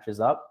stuff matches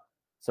up.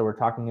 So we're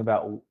talking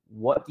about,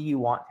 what do you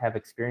want to have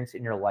experience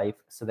in your life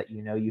so that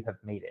you know you have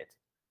made it?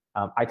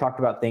 I talked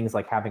about things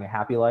like having a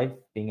happy life,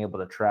 being able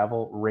to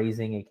travel,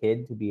 raising a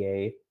kid to be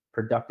a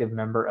productive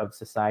member of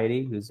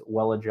society who's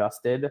well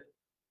adjusted.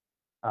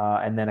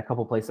 And then a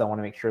couple places I want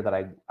to make sure that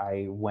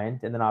I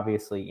went. And then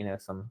obviously,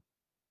 some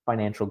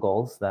financial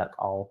goals that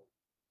I'll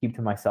keep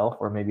to myself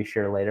or maybe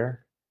share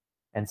later.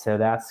 And so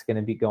that's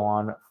going to go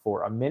on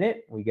for a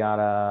minute. We're at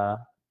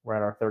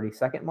our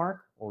 30-second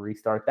mark. We'll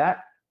restart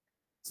that.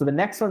 So the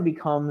next one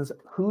becomes,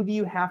 who do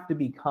you have to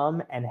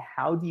become and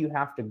how do you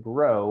have to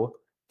grow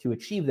to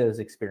achieve those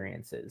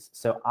experiences?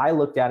 So I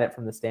looked at it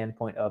from the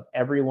standpoint of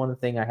every one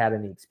thing I had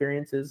in the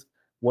experiences.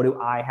 What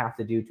do I have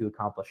to do to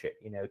accomplish it?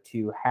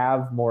 To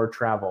have more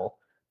travel,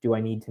 do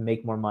I need to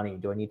make more money?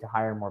 Do I need to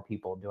hire more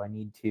people? Do I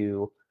need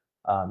to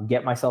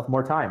get myself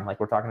more time, like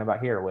we're talking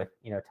about here with,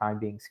 time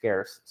being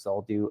scarce? So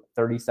I'll do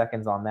 30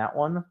 seconds on that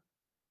one.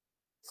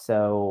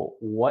 So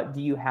what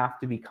do you have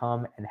to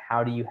become and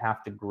how do you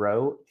have to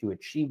grow to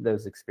achieve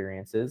those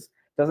experiences?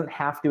 Doesn't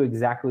have to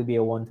exactly be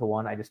a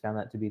one-to-one. I just found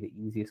that to be the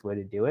easiest way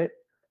to do it.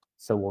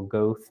 So we'll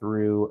go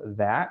through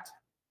that.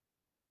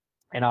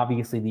 And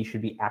obviously these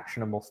should be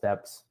actionable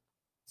steps,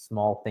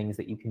 small things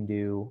that you can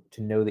do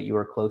to know that you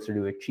are closer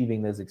to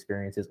achieving those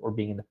experiences or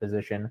being in the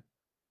position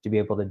to be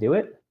able to do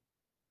it.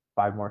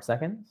 5 more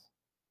seconds.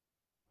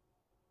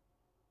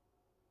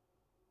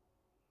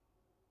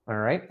 All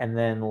right. And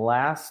then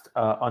last,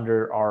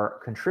 under our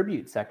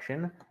contribute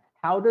section,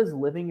 how does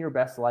living your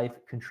best life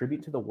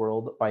contribute to the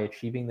world by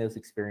achieving those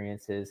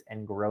experiences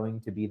and growing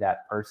to be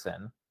that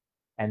person?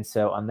 And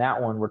so on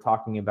that one, we're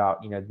talking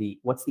about,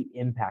 what's the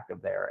impact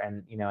of there?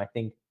 And, I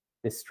think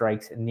this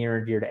strikes near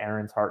and dear to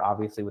Aaron's heart,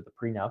 obviously, with the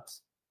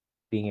prenups,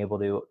 being able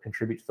to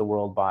contribute to the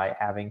world by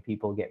having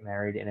people get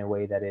married in a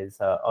way that is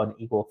on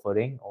equal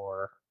footing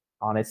or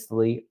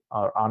honesty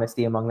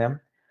among them.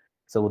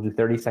 So we'll do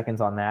 30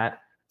 seconds on that.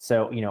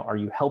 So, are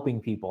you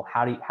helping people?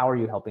 How are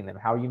you helping them?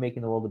 How are you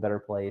making the world a better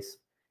place?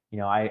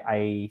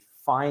 I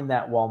find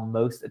that while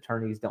most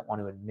attorneys don't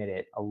want to admit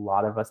it, a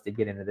lot of us did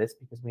get into this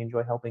because we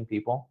enjoy helping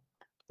people,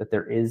 that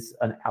there is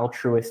an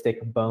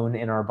altruistic bone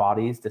in our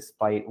bodies,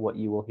 despite what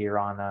you will hear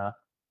on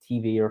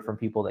TV or from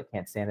people that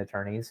can't stand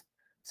attorneys.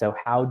 So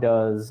how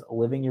does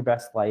living your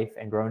best life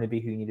and growing to be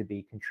who you need to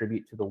be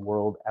contribute to the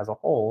world as a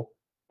whole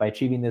by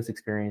achieving those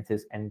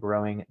experiences and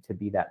growing to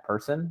be that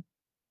person?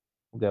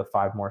 We'll go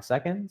 5 more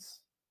seconds.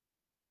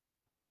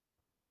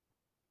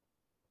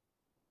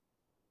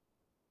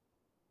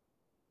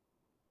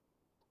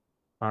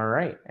 All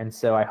right. And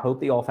so I hope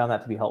that you all found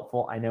that to be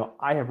helpful. I know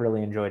I have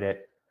really enjoyed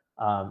it.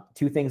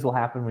 2 things will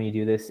happen when you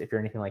do this if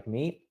you're anything like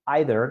me.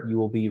 Either you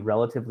will be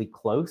relatively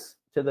close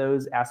to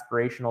those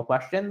aspirational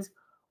questions,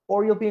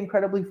 or you'll be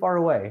incredibly far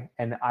away,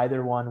 and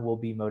either one will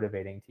be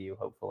motivating to you,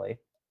 hopefully.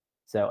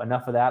 So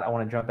enough of that. I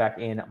want to jump back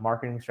in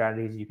marketing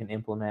strategies you can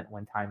implement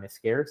when time is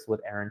scarce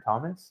with Aaron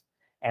Thomas.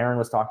 Aaron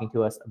was talking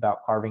to us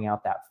about carving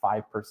out that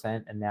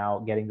 5% and now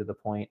getting to the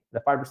point,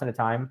 the 5% of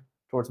time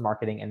towards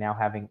marketing, and now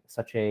having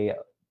such a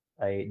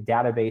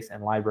database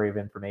and library of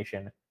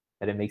information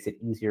that it makes it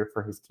easier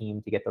for his team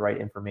to get the right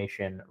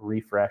information,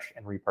 refresh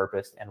and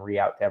repurposed and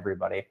re-out to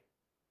everybody.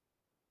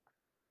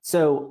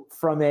 So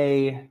from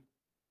the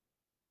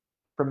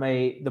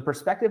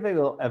perspective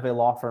of a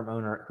law firm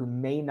owner who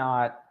may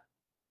not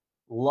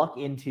luck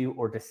into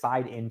or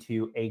decide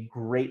into a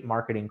great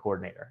marketing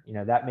coordinator,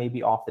 that may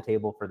be off the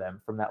table for them.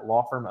 From that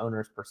law firm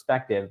owner's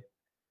perspective,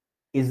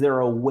 is there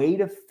a way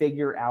to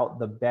figure out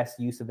the best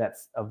use of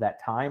that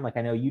time? Like,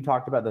 I know you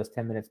talked about those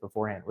 10 minutes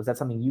beforehand. Was that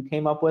something you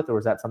came up with, or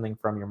was that something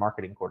from your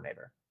marketing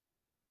coordinator?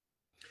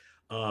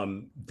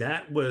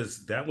 That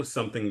was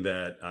something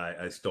that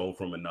I stole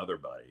from another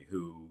buddy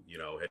who,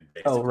 had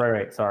Oh, basically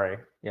right. Sorry.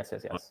 Yes.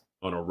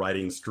 on a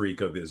writing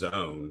streak of his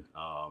own.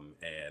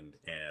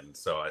 And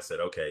so I said,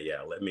 okay,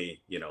 yeah, let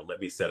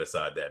me set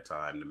aside that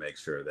time to make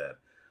sure that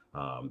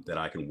that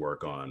I can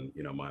work on,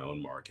 my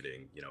own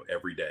marketing,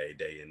 every day,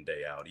 day in,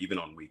 day out, even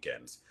on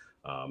weekends.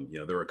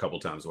 There were a couple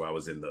times where I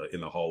was in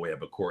the hallway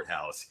of a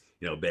courthouse,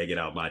 begging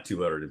out my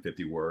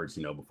 250 words,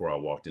 before I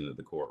walked into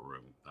the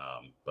courtroom.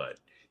 But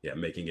yeah,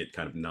 making it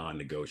kind of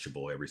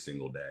non-negotiable every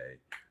single day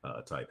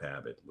type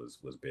habit was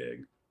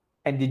big.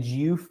 And did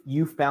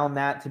you found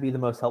that to be the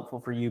most helpful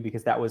for you,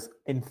 because that was,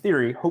 in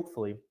theory,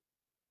 hopefully,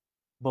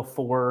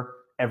 before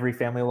every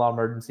family law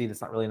emergency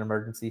that's not really an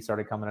emergency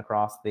started coming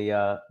across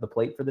the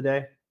plate for the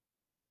day?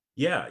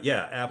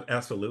 Yeah,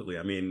 absolutely.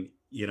 I mean,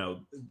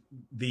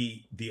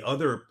 the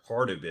other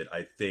part of it,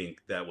 I think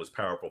that was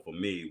powerful for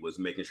me was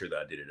making sure that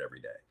I did it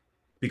every day.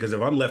 Because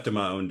if I'm left to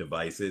my own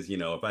devices,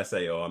 if I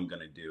say, oh, I'm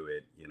going to do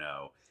it,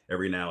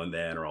 every now and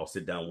then, or I'll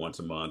sit down once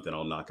a month and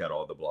I'll knock out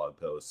all the blog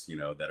posts,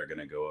 that are going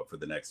to go up for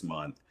the next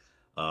month,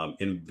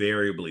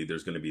 invariably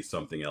there's going to be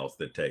something else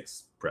that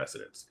takes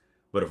precedence.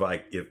 But if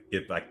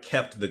I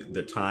kept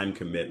the time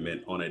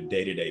commitment on a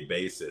day-to-day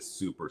basis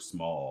super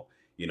small,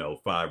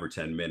 5 or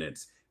 10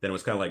 minutes, then it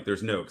was kind of like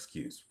there's no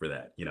excuse for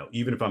that.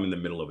 Even if I'm in the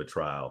middle of a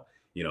trial,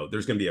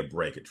 there's going to be a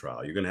break at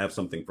trial. You're going to have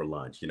something for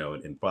lunch,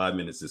 and 5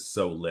 minutes is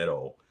so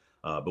little.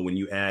 But when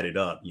you add it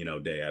up,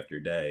 day after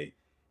day,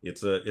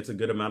 it's a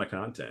good amount of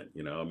content.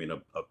 I mean,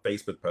 a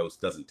Facebook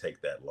post doesn't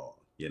take that long.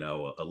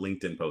 A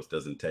LinkedIn post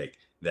doesn't take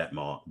that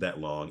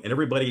long. And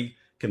everybody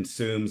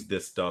consumes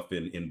this stuff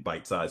in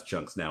bite-sized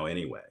chunks now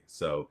anyway.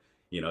 So,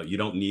 you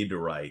don't need to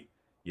write,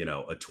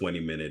 a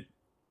 20-minute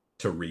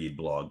to read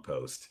blog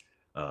post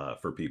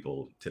for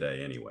people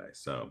today anyway.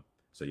 So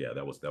yeah,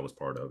 that was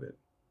part of it.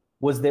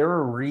 Was there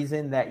a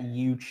reason that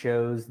you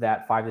chose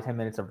that 5 to 10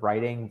 minutes of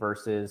writing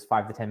versus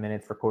 5 to 10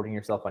 minutes recording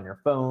yourself on your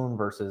phone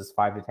versus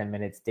 5 to 10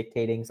 minutes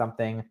dictating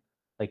something?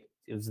 Like,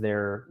 was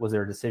there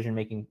a decision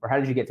making, or how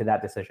did you get to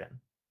that decision?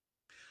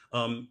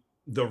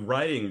 The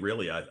writing,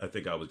 really, I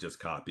think I was just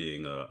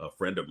copying a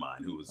friend of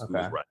mine who was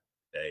writing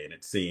today, and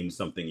it seemed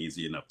something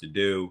easy enough to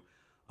do.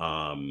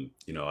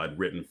 I'd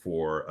written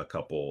for a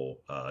couple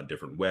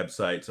different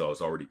websites, so I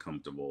was already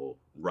comfortable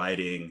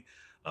writing.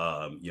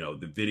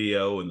 The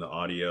video and the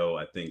audio,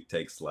 I think,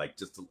 takes like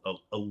just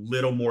a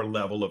little more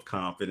level of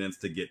confidence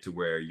to get to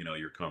where,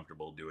 you're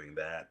comfortable doing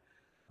that.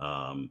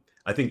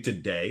 I think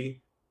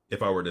today,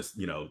 if I were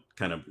to,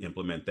 kind of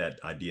implement that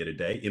idea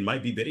today, it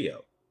might be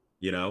video,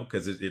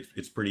 because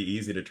it's pretty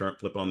easy to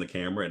flip on the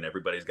camera, and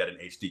everybody's got an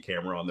HD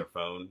camera on their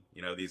phone,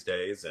 these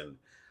days,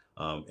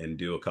 and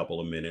do a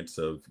couple of minutes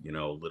of, a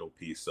little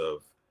piece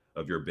of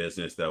your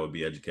business that would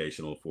be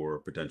educational for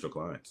potential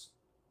clients.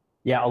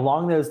 Yeah,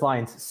 along those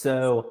lines.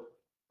 So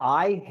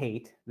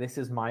this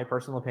is my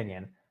personal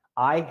opinion,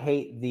 I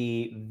hate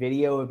the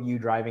video of you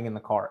driving in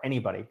the car,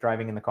 anybody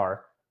driving in the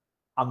car.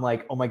 I'm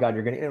like, oh my God,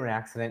 you're going to get in an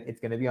accident.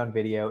 It's going to be on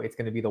video. It's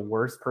going to be the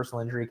worst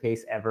personal injury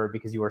case ever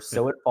because you are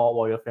so at fault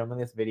while you're filming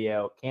this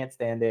video. Can't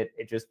stand it.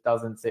 It just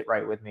doesn't sit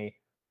right with me.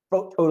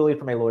 Totally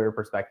from a lawyer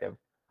perspective.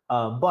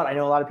 But I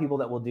know a lot of people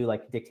that will do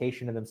like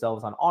dictation to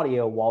themselves on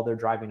audio while they're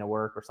driving to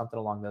work or something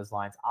along those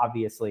lines.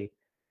 Obviously,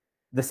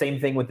 the same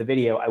thing with the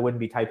video. I wouldn't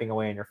be typing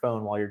away on your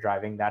phone while you're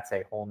driving. That's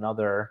a whole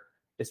nother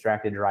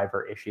distracted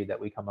driver issue that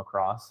we come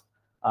across.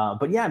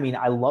 But yeah, I mean,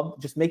 I love,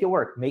 just make it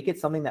work. Make it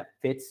something that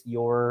fits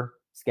your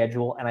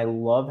schedule. And I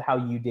love how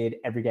you did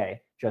every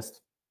day,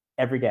 just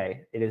every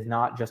day. It is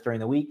not just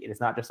during the week. It is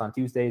not just on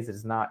Tuesdays. It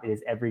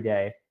is every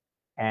day.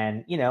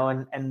 And,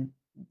 and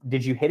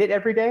did you hit it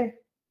every day?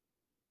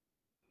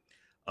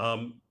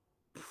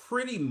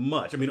 Pretty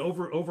much. I mean,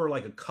 over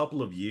like a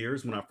couple of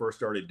years when I first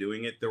started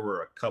doing it, there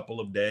were a couple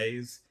of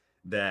days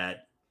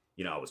that,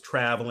 I was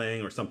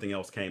traveling or something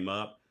else came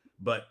up.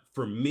 But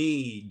for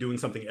me, doing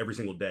something every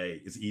single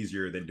day is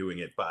easier than doing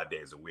it 5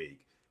 days a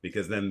week,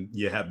 because then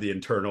you have the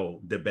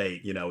internal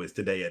debate, is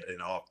today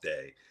an off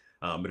day?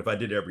 But if I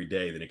did it every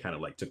day, then it kind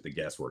of like took the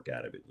guesswork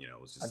out of it. It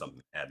was just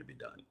something that had to be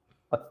done.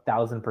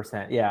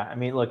 1,000%. Yeah. I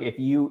mean, look,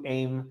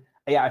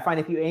 I find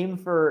if you aim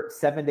for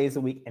 7 days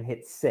a week and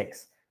hit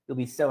 6, you'll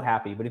be so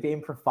happy. But if you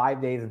aim for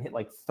 5 days and hit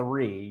like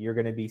 3, you're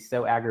going to be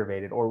so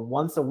aggravated. Or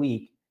once a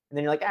week, and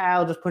then you're like,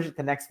 I'll just push it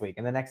to next week.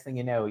 And the next thing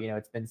you know,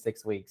 it's been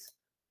 6 weeks.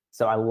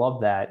 So I love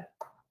that.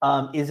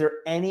 Is there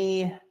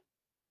any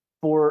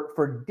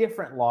for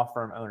different law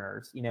firm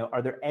owners,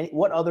 are there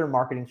what other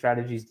marketing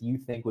strategies do you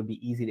think would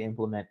be easy to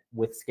implement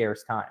with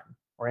scarce time,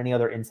 or any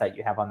other insight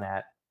you have on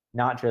that?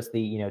 Not just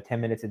the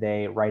 10 minutes a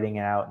day, writing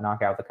it out,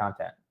 knock out the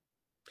content.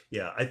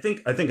 Yeah, I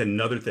think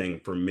another thing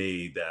for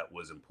me that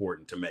was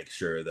important to make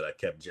sure that I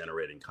kept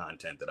generating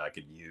content that I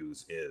could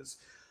use is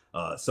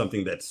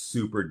something that's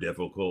super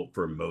difficult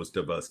for most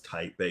of us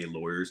type A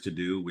lawyers to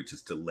do, which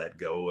is to let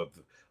go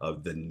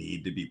of the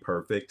need to be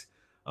perfect.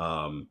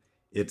 Um,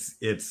 it's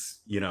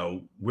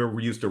we're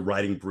used to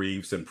writing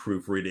briefs and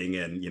proofreading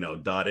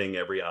and dotting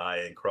every I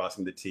and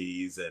crossing the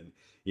T's and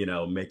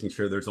making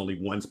sure there's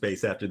only one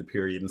space after the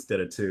period instead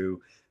of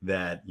two,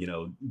 that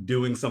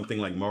doing something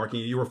like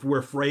marketing we're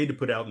afraid to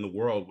put out in the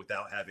world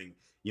without having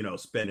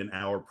spend an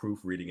hour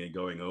proofreading and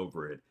going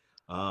over it.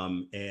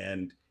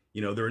 And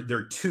there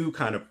are two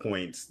kind of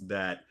points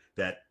that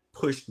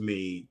pushed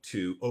me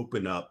to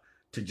open up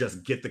to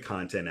just get the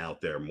content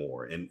out there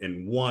more.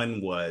 And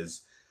one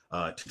was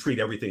to treat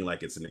everything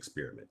like it's an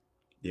experiment,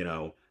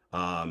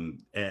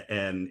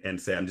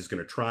 and say, I'm just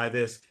going to try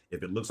this.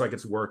 If it looks like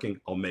it's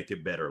working, I'll make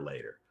it better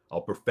later.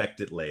 I'll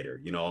perfect it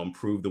later. I'll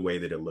improve the way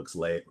that it looks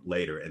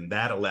later. And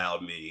that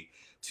allowed me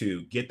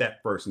to get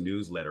that first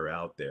newsletter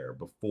out there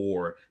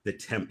before the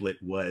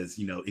template was,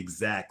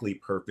 exactly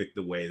perfect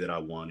the way that I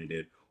wanted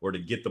it, or to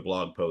get the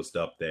blog post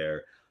up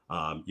there.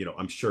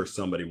 I'm sure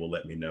somebody will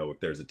let me know if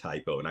there's a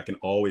typo, and I can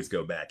always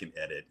go back and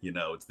edit.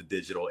 It's the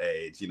digital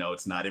age.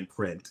 It's not in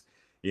print.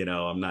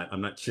 I'm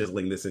not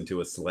chiseling this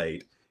into a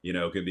slate.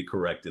 It can be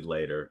corrected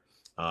later.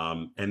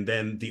 And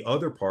then the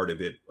other part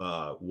of it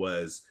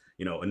was,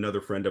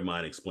 another friend of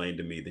mine explained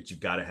to me that you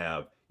got to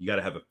have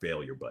a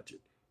failure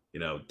budget.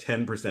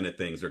 10% of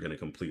things are going to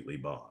completely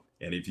bomb.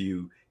 And if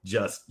you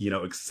just,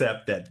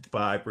 accept that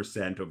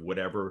 5% of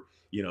whatever,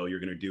 you're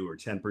going to do, or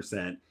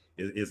 10%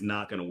 is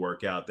not going to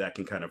work out, that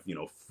can kind of,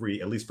 free,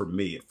 at least for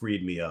me, it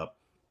freed me up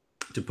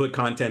to put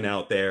content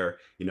out there.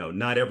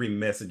 Not every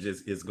message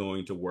is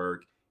going to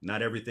work.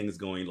 Not everything is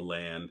going to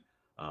land.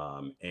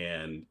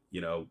 And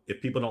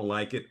if people don't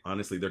like it,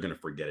 honestly, they're going to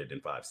forget it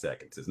in 5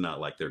 seconds. It's not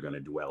like they're going to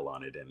dwell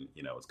on it, and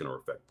it's going to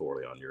affect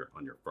poorly on your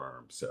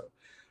firm. So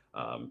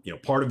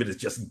part of it is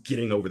just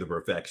getting over the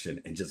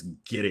perfection and just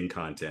getting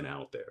content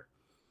out there.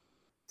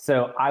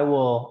 So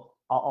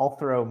I'll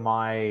throw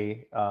my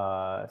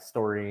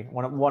story,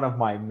 one of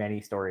my many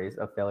stories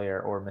of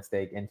failure or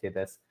mistake into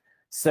this.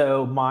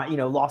 So my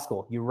law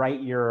school, you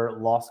write your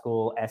law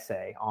school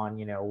essay on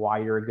why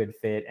you're a good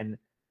fit. And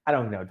I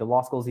don't know, do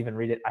law schools even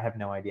read it? I have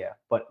no idea.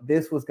 But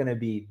this was going to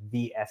be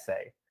the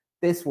essay.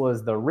 This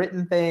was the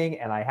written thing,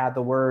 and I had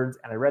the words,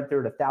 and I read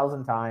through it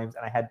 1,000 times,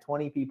 and I had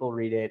 20 people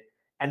read it.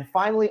 And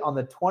finally, on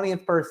the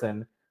 20th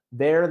person,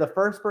 they're the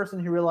first person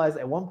who realized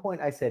at one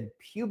point I said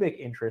pubic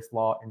interest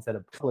law instead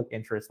of public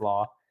interest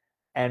law.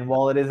 And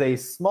while it is a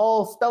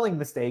small spelling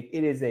mistake,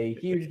 it is a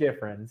huge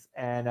difference.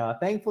 And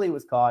thankfully, it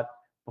was caught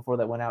before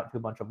that went out to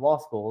a bunch of law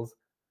schools.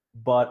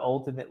 But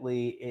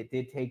ultimately, it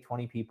did take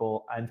 20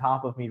 people on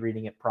top of me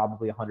reading it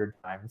probably 100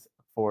 times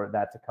for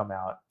that to come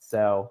out.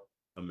 So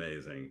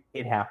amazing.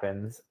 It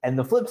happens. And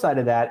the flip side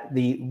of that,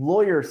 the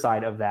lawyer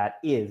side of that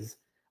is,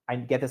 I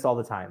get this all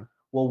the time.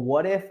 Well,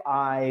 what if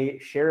I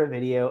share a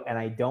video and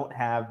I don't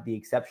have the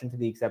exception to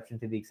the exception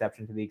to the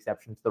exception to the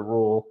exception to the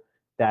rule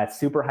that's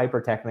super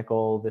hyper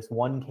technical, this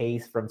one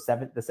case from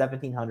the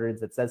 1700s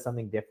that says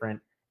something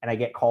different, and I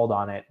get called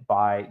on it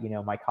by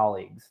my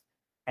colleagues.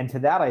 And to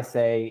that I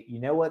say, you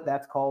know what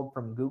that's called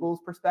from Google's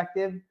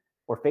perspective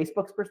or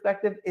Facebook's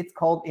perspective? It's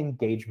called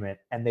engagement,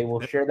 and they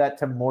will share that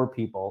to more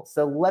people.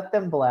 So let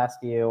them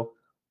blast you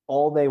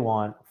all they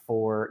want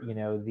for,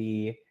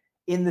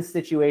 in the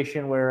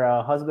situation where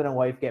a husband and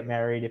wife get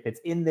married, if it's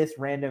in this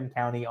random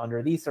county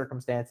under these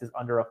circumstances,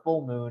 under a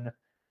full moon,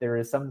 there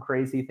is some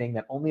crazy thing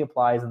that only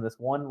applies in this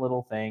one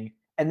little thing.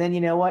 And then you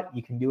know what?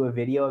 You can do a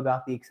video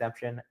about the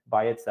exception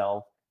by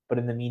itself. But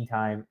in the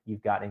meantime,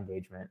 you've got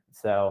engagement.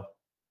 So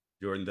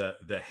Jordan,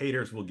 the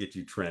haters will get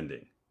you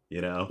trending,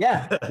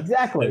 Yeah,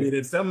 exactly. I mean,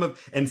 it's some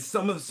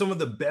of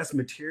the best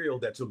material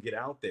that you'll get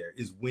out there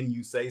is when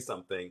you say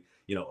something,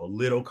 a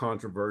little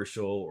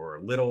controversial or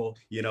a little,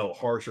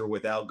 harsher,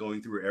 without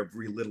going through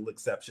every little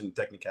exception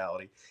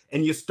technicality,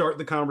 and you start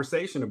the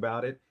conversation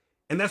about it.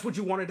 And that's what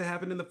you wanted to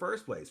happen in the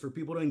first place, for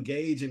people to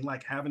engage and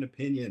like have an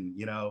opinion,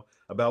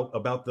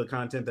 about the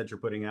content that you're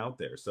putting out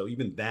there. So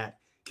even that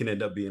can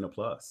end up being a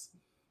plus.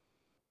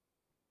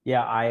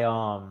 Yeah, I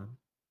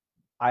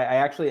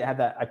actually had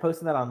that. I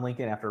posted that on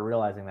LinkedIn after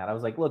realizing that. I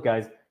was like, look,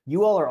 guys,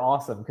 you all are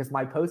awesome, because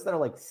my posts that are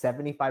like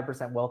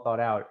 75% well thought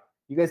out,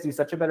 you guys do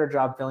such a better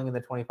job filling in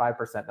the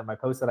 25% than my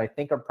posts that I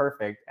think are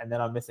perfect, and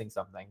then I'm missing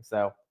something.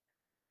 So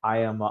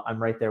I'm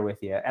right there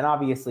with you. And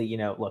obviously,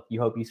 look,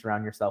 you hope you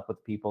surround yourself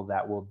with people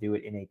that will do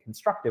it in a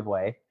constructive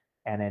way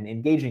and an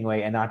engaging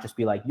way, and not just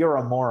be like, you're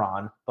a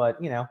moron. But,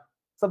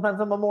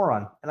 sometimes I'm a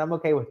moron, and I'm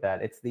okay with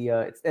that.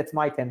 It's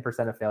my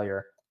 10% of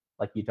failure,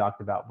 like you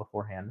talked about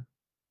beforehand.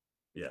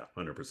 Yeah,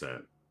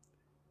 100%.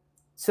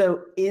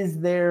 So is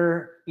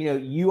there,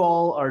 you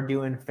all are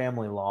doing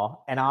family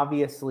law, and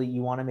obviously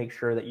you want to make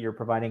sure that you're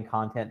providing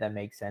content that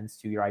makes sense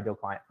to your ideal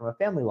client from a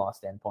family law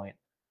standpoint.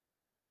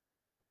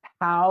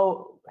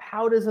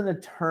 How does an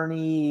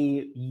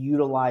attorney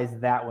utilize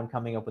that when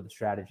coming up with a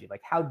strategy?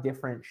 Like, how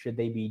different should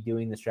they be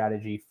doing the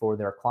strategy for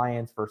their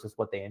clients versus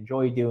what they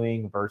enjoy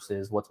doing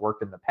versus what's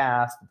worked in the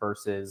past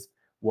versus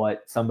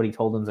what somebody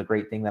told them is a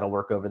great thing that'll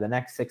work over the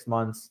next 6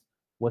 months?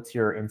 What's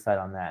your insight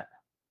on that?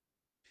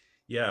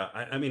 Yeah,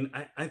 I mean,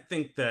 I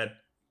think that,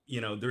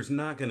 there's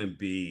not going to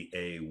be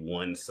a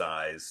one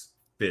size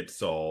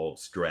fits all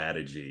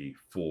strategy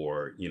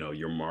for,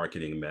 your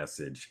marketing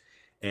message.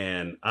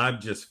 And I've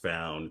just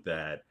found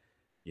that,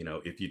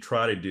 if you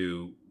try to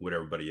do what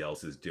everybody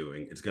else is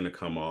doing, it's going to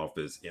come off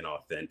as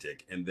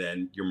inauthentic. And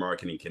then your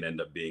marketing can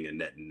end up being a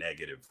net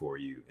negative for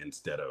you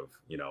instead of,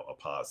 a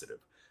positive.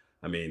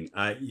 I mean,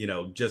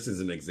 just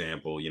as an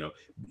example,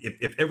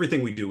 if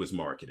everything we do is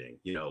marketing,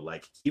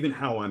 like even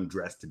how I'm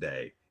dressed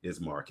today is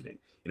marketing.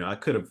 I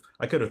could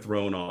have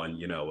thrown on,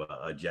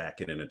 a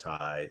jacket and a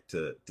tie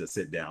to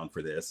sit down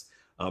for this.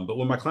 But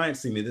when my clients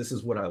see me, this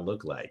is what I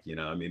look like.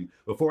 I mean,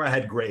 before I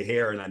had gray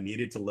hair and I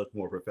needed to look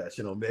more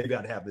professional, maybe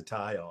I'd have the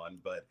tie on.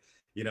 But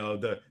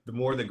the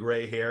more the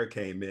gray hair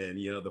came in,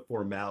 the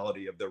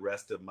formality of the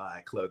rest of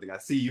my clothing. I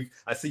see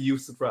you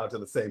subscribe to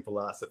the same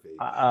philosophy.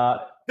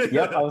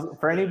 Yep.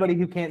 For anybody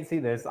who can't see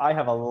this, I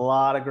have a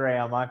lot of gray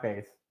on my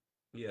face.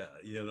 Yeah,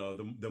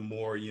 the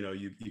more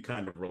you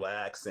kind of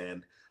relax,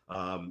 and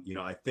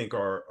I think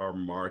our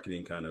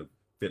marketing kind of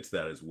fits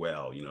that as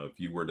well. If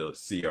you were to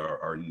see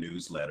our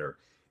newsletter,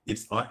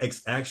 it's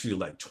actually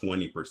like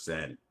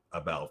 20%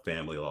 about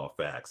family law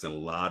facts, and a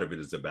lot of it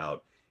is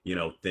about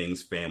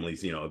things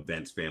families,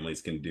 events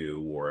families can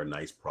do, or a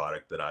nice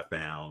product that I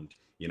found,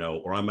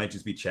 or I might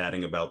just be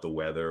chatting about the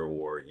weather,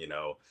 or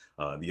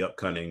the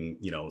upcoming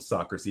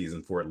soccer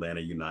season for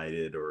Atlanta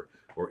United, or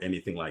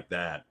anything like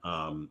that.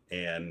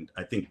 And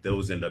I think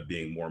those end up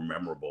being more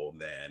memorable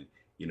than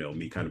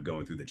me kind of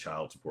going through the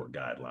child support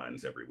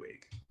guidelines every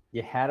week.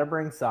 You had to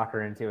bring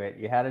soccer into it.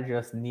 You had to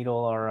just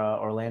needle our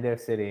Orlando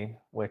City,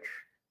 which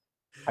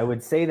I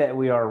would say that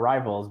we are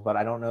rivals, but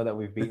I don't know that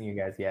we've beaten you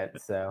guys yet.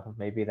 So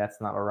maybe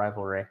that's not a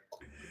rivalry.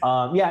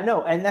 Yeah,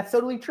 no, and that's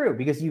totally true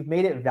because you've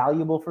made it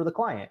valuable for the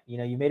client.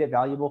 You made it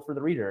valuable for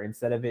the reader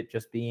instead of it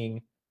just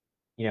being,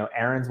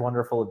 Aaron's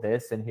wonderful at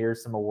this, and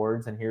here's some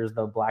awards, and here's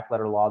the black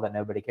letter law that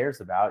nobody cares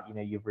about.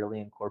 You've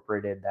really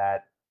incorporated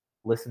that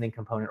listening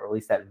component, or at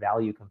least that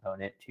value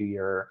component, to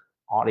your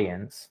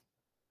audience.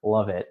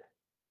 Love it.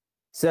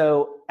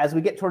 So as we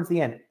get towards the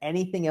end,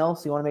 anything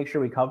else you want to make sure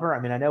we cover? I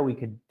mean, I know we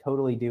could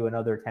totally do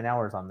another 10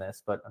 hours on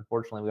this, but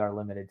unfortunately we are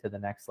limited to the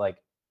next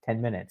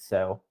 10 minutes.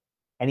 So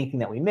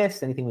anything that we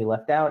missed, anything we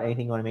left out,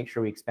 anything you want to make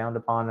sure we expound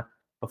upon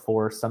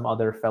before some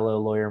other fellow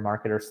lawyer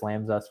marketer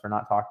slams us for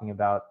not talking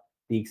about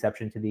the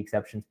exception to the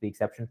exception to the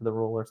exception to the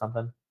rule or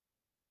something?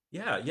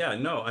 Yeah,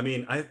 no. I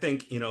mean, I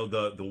think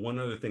the one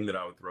other thing that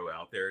I would throw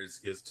out there is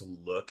to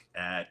look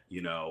at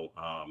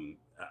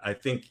I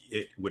think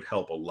it would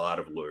help a lot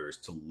of lawyers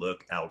to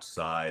look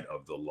outside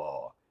of the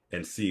law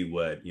and see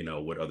what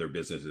other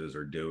businesses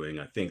are doing.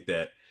 I think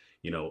that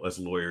as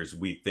lawyers,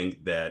 we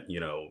think that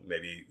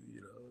maybe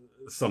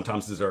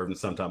sometimes deserved and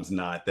sometimes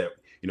not, that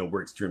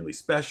we're extremely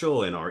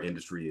special and our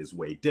industry is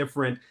way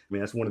different. I mean,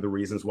 that's one of the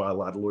reasons why a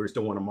lot of lawyers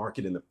don't want to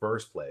market in the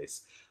first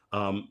place.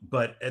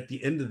 But at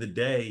the end of the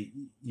day,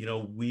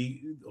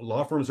 we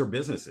law firms are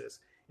businesses,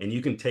 and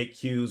you can take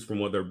cues from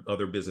what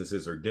other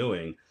businesses are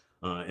doing.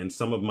 And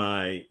some of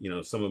my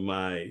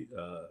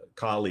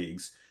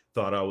colleagues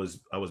thought I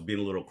was being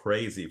a little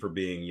crazy for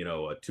being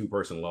a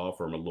two-person law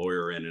firm, a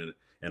lawyer and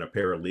a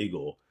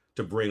paralegal,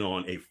 to bring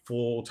on a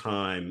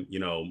full-time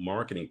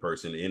marketing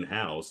person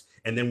in-house,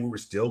 and then we were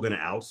still going to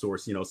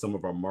outsource some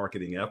of our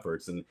marketing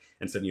efforts, and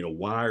said,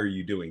 why are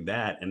you doing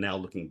that? And now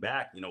looking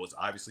back, it's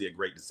obviously a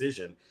great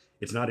decision.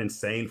 It's not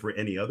insane for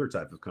any other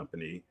type of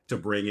company to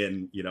bring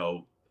in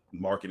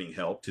marketing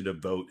help, to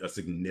devote a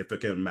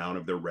significant amount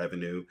of their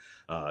revenue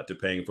to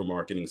paying for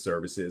marketing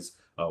services.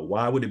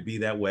 Why would it be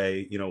that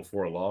way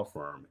for a law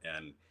firm?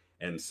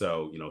 And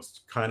so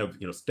kind of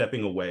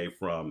stepping away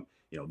from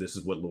this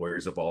is what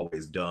lawyers have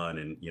always done,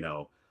 and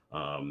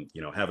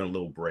having a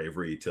little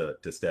bravery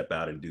to step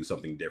out and do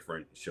something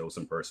different, show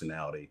some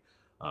personality.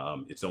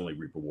 It's only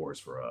reap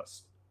rewards for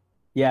us.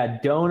 Yeah,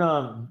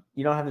 don't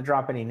you don't have to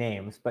drop any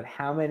names, but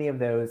how many of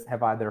those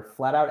have either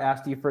flat out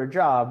asked you for a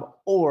job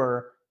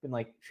or been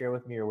like, share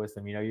with me your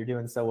wisdom? You're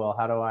doing so well.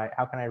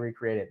 How can I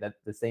recreate it? That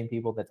the same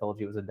people that told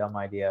you it was a dumb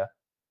idea,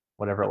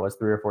 whatever it was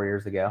 3 or 4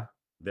 years ago.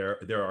 There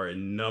are a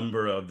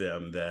number of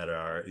them that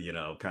are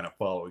kind of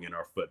following in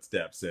our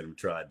footsteps and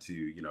tried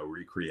to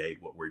recreate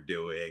what we're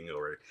doing,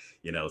 or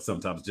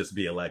sometimes just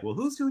be like, well,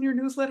 who's doing your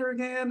newsletter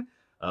again?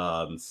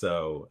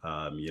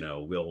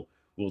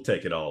 We'll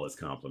take it all as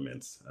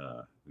compliments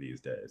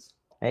these days.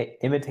 Hey,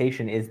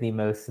 imitation is the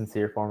most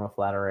sincere form of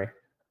flattery.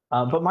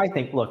 But my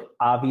thing, look,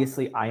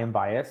 obviously I am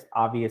biased.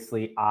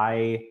 Obviously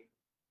I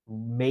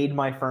made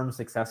my firm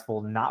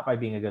successful not by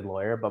being a good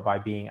lawyer, but by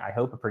being, I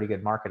hope, a pretty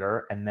good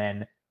marketer, and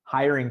then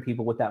hiring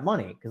people with that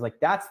money. Because like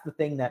that's the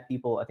thing that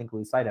people I think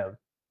lose sight of.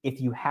 If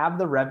you have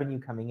the revenue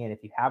coming in,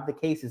 if you have the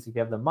cases, if you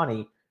have the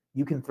money,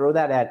 you can throw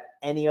that at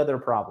any other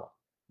problem.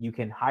 You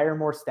can hire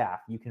more staff.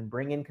 You can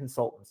bring in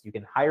consultants. You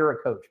can hire a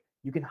coach.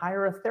 You can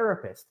hire a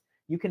therapist.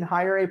 You can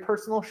hire a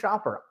personal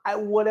shopper,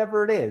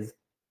 whatever it is,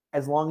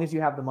 as long as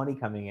you have the money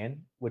coming in,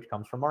 which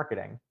comes from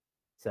marketing.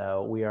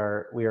 So we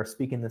are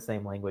speaking the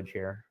same language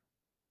here.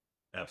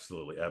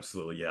 Absolutely,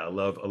 absolutely. Yeah, I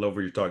love what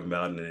you're talking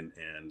about, and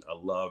I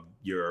love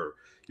your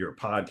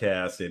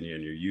podcast and your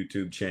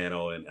YouTube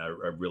channel, and I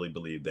really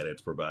believe that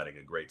it's providing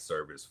a great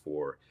service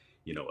for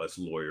us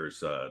lawyers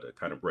to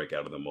kind of break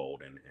out of the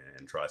mold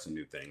and try some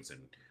new things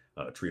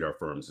and treat our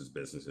firms as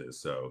businesses.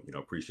 So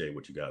appreciate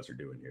what you guys are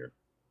doing here.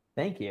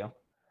 Thank you.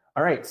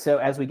 All right, so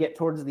as we get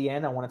towards the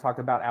end, I want to talk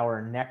about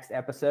our next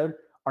episode.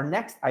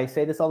 I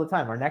say this all the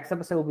time, our next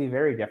episode will be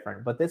very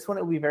different, but this one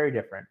it will be very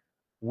different.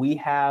 We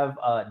have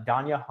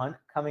Danya Hunt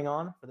coming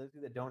on. For those of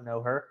you that don't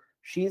know her,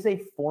 she's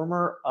a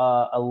former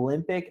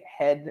Olympic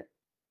head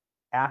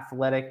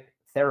athletic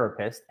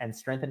therapist and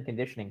strength and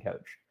conditioning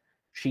coach.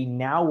 She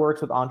now works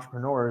with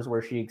entrepreneurs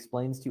where she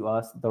explains to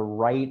us the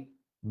right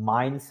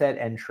mindset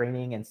and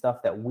training and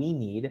stuff that we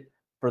need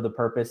for the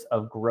purpose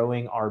of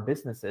growing our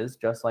businesses,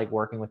 just like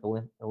working with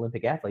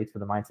Olympic athletes for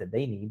the mindset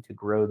they need to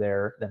grow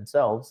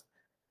themselves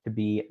to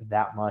be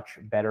that much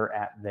better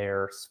at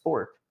their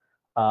sport.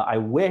 I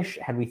wish,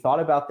 had we thought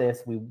about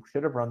this, we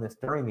should have run this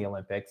during the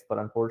Olympics, but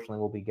unfortunately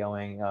we'll be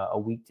going a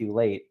week too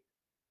late.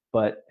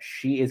 But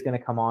she is going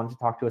to come on to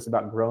talk to us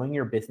about growing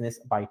your business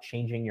by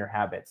changing your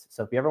habits.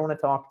 So if you ever want to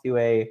talk to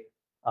a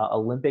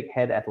Olympic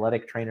head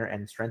athletic trainer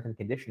and strength and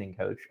conditioning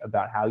coach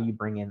about how you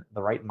bring in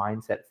the right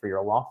mindset for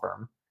your law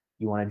firm,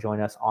 you want to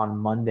join us on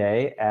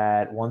Monday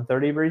at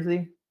 1:30,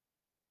 Breezy?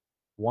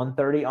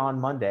 1:30 on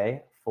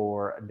Monday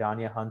for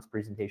Danya Hunt's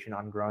presentation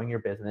on growing your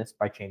business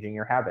by changing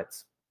your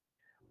habits.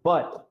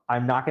 But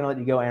I'm not going to let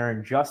you go,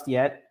 Aaron, just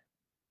yet.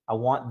 I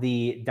want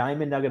the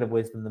diamond nugget of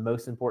wisdom, the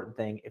most important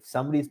thing. If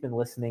somebody's been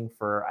listening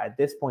for, at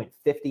this point,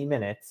 50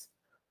 minutes,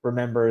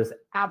 remembers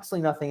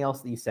absolutely nothing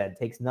else that you said,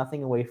 takes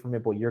nothing away from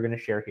it, what you're going to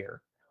share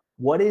here.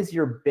 What is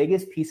your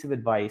biggest piece of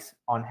advice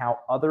on how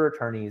other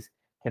attorneys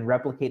can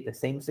replicate the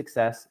same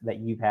success that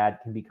you've had,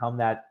 can become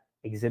that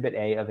exhibit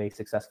A of a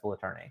successful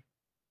attorney?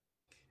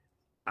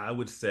 I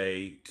would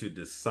say to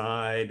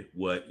decide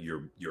what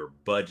your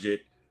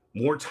budget,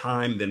 more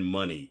time than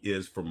money,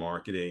 is for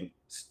marketing.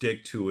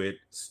 Stick to it.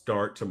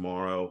 Start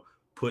tomorrow.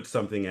 Put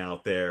something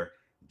out there.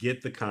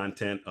 Get the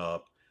content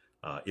up.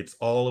 It's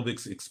all of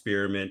its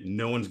experiment.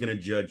 No one's going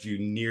to judge you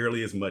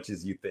nearly as much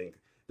as you think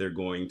they're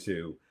going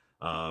to.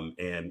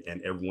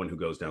 And everyone who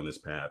goes down this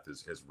path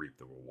has reaped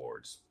the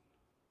rewards.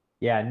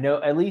 Yeah,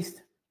 no, at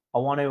least I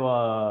want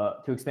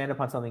to expand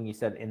upon something you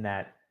said, in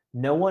that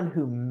no one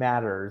who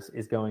matters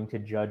is going to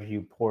judge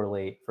you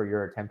poorly for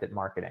your attempt at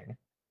marketing.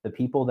 The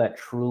people that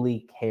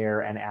truly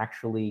care and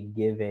actually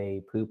give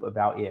a poop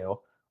about you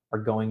are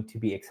going to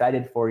be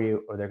excited for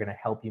you, or they're going to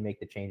help you make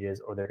the changes,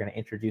 or they're going to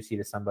introduce you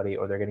to somebody,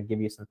 or they're going to give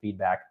you some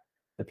feedback.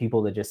 The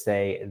people that just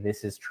say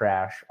this is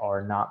trash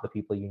are not the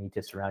people you need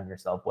to surround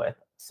yourself with.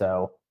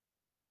 So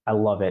I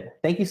love it.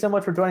 Thank you so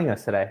much for joining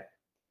us today.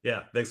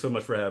 Yeah, thanks so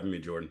much for having me,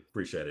 Jordan.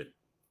 Appreciate it.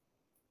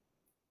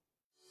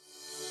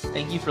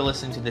 Thank you for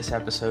listening to this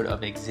episode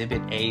of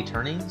Exhibit A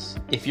Attorneys.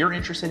 If you're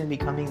interested in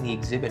becoming the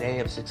Exhibit A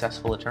of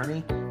Successful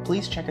Attorney,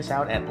 please check us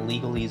out at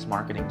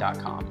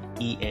legalesemarketing.com,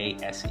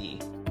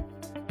 EASE.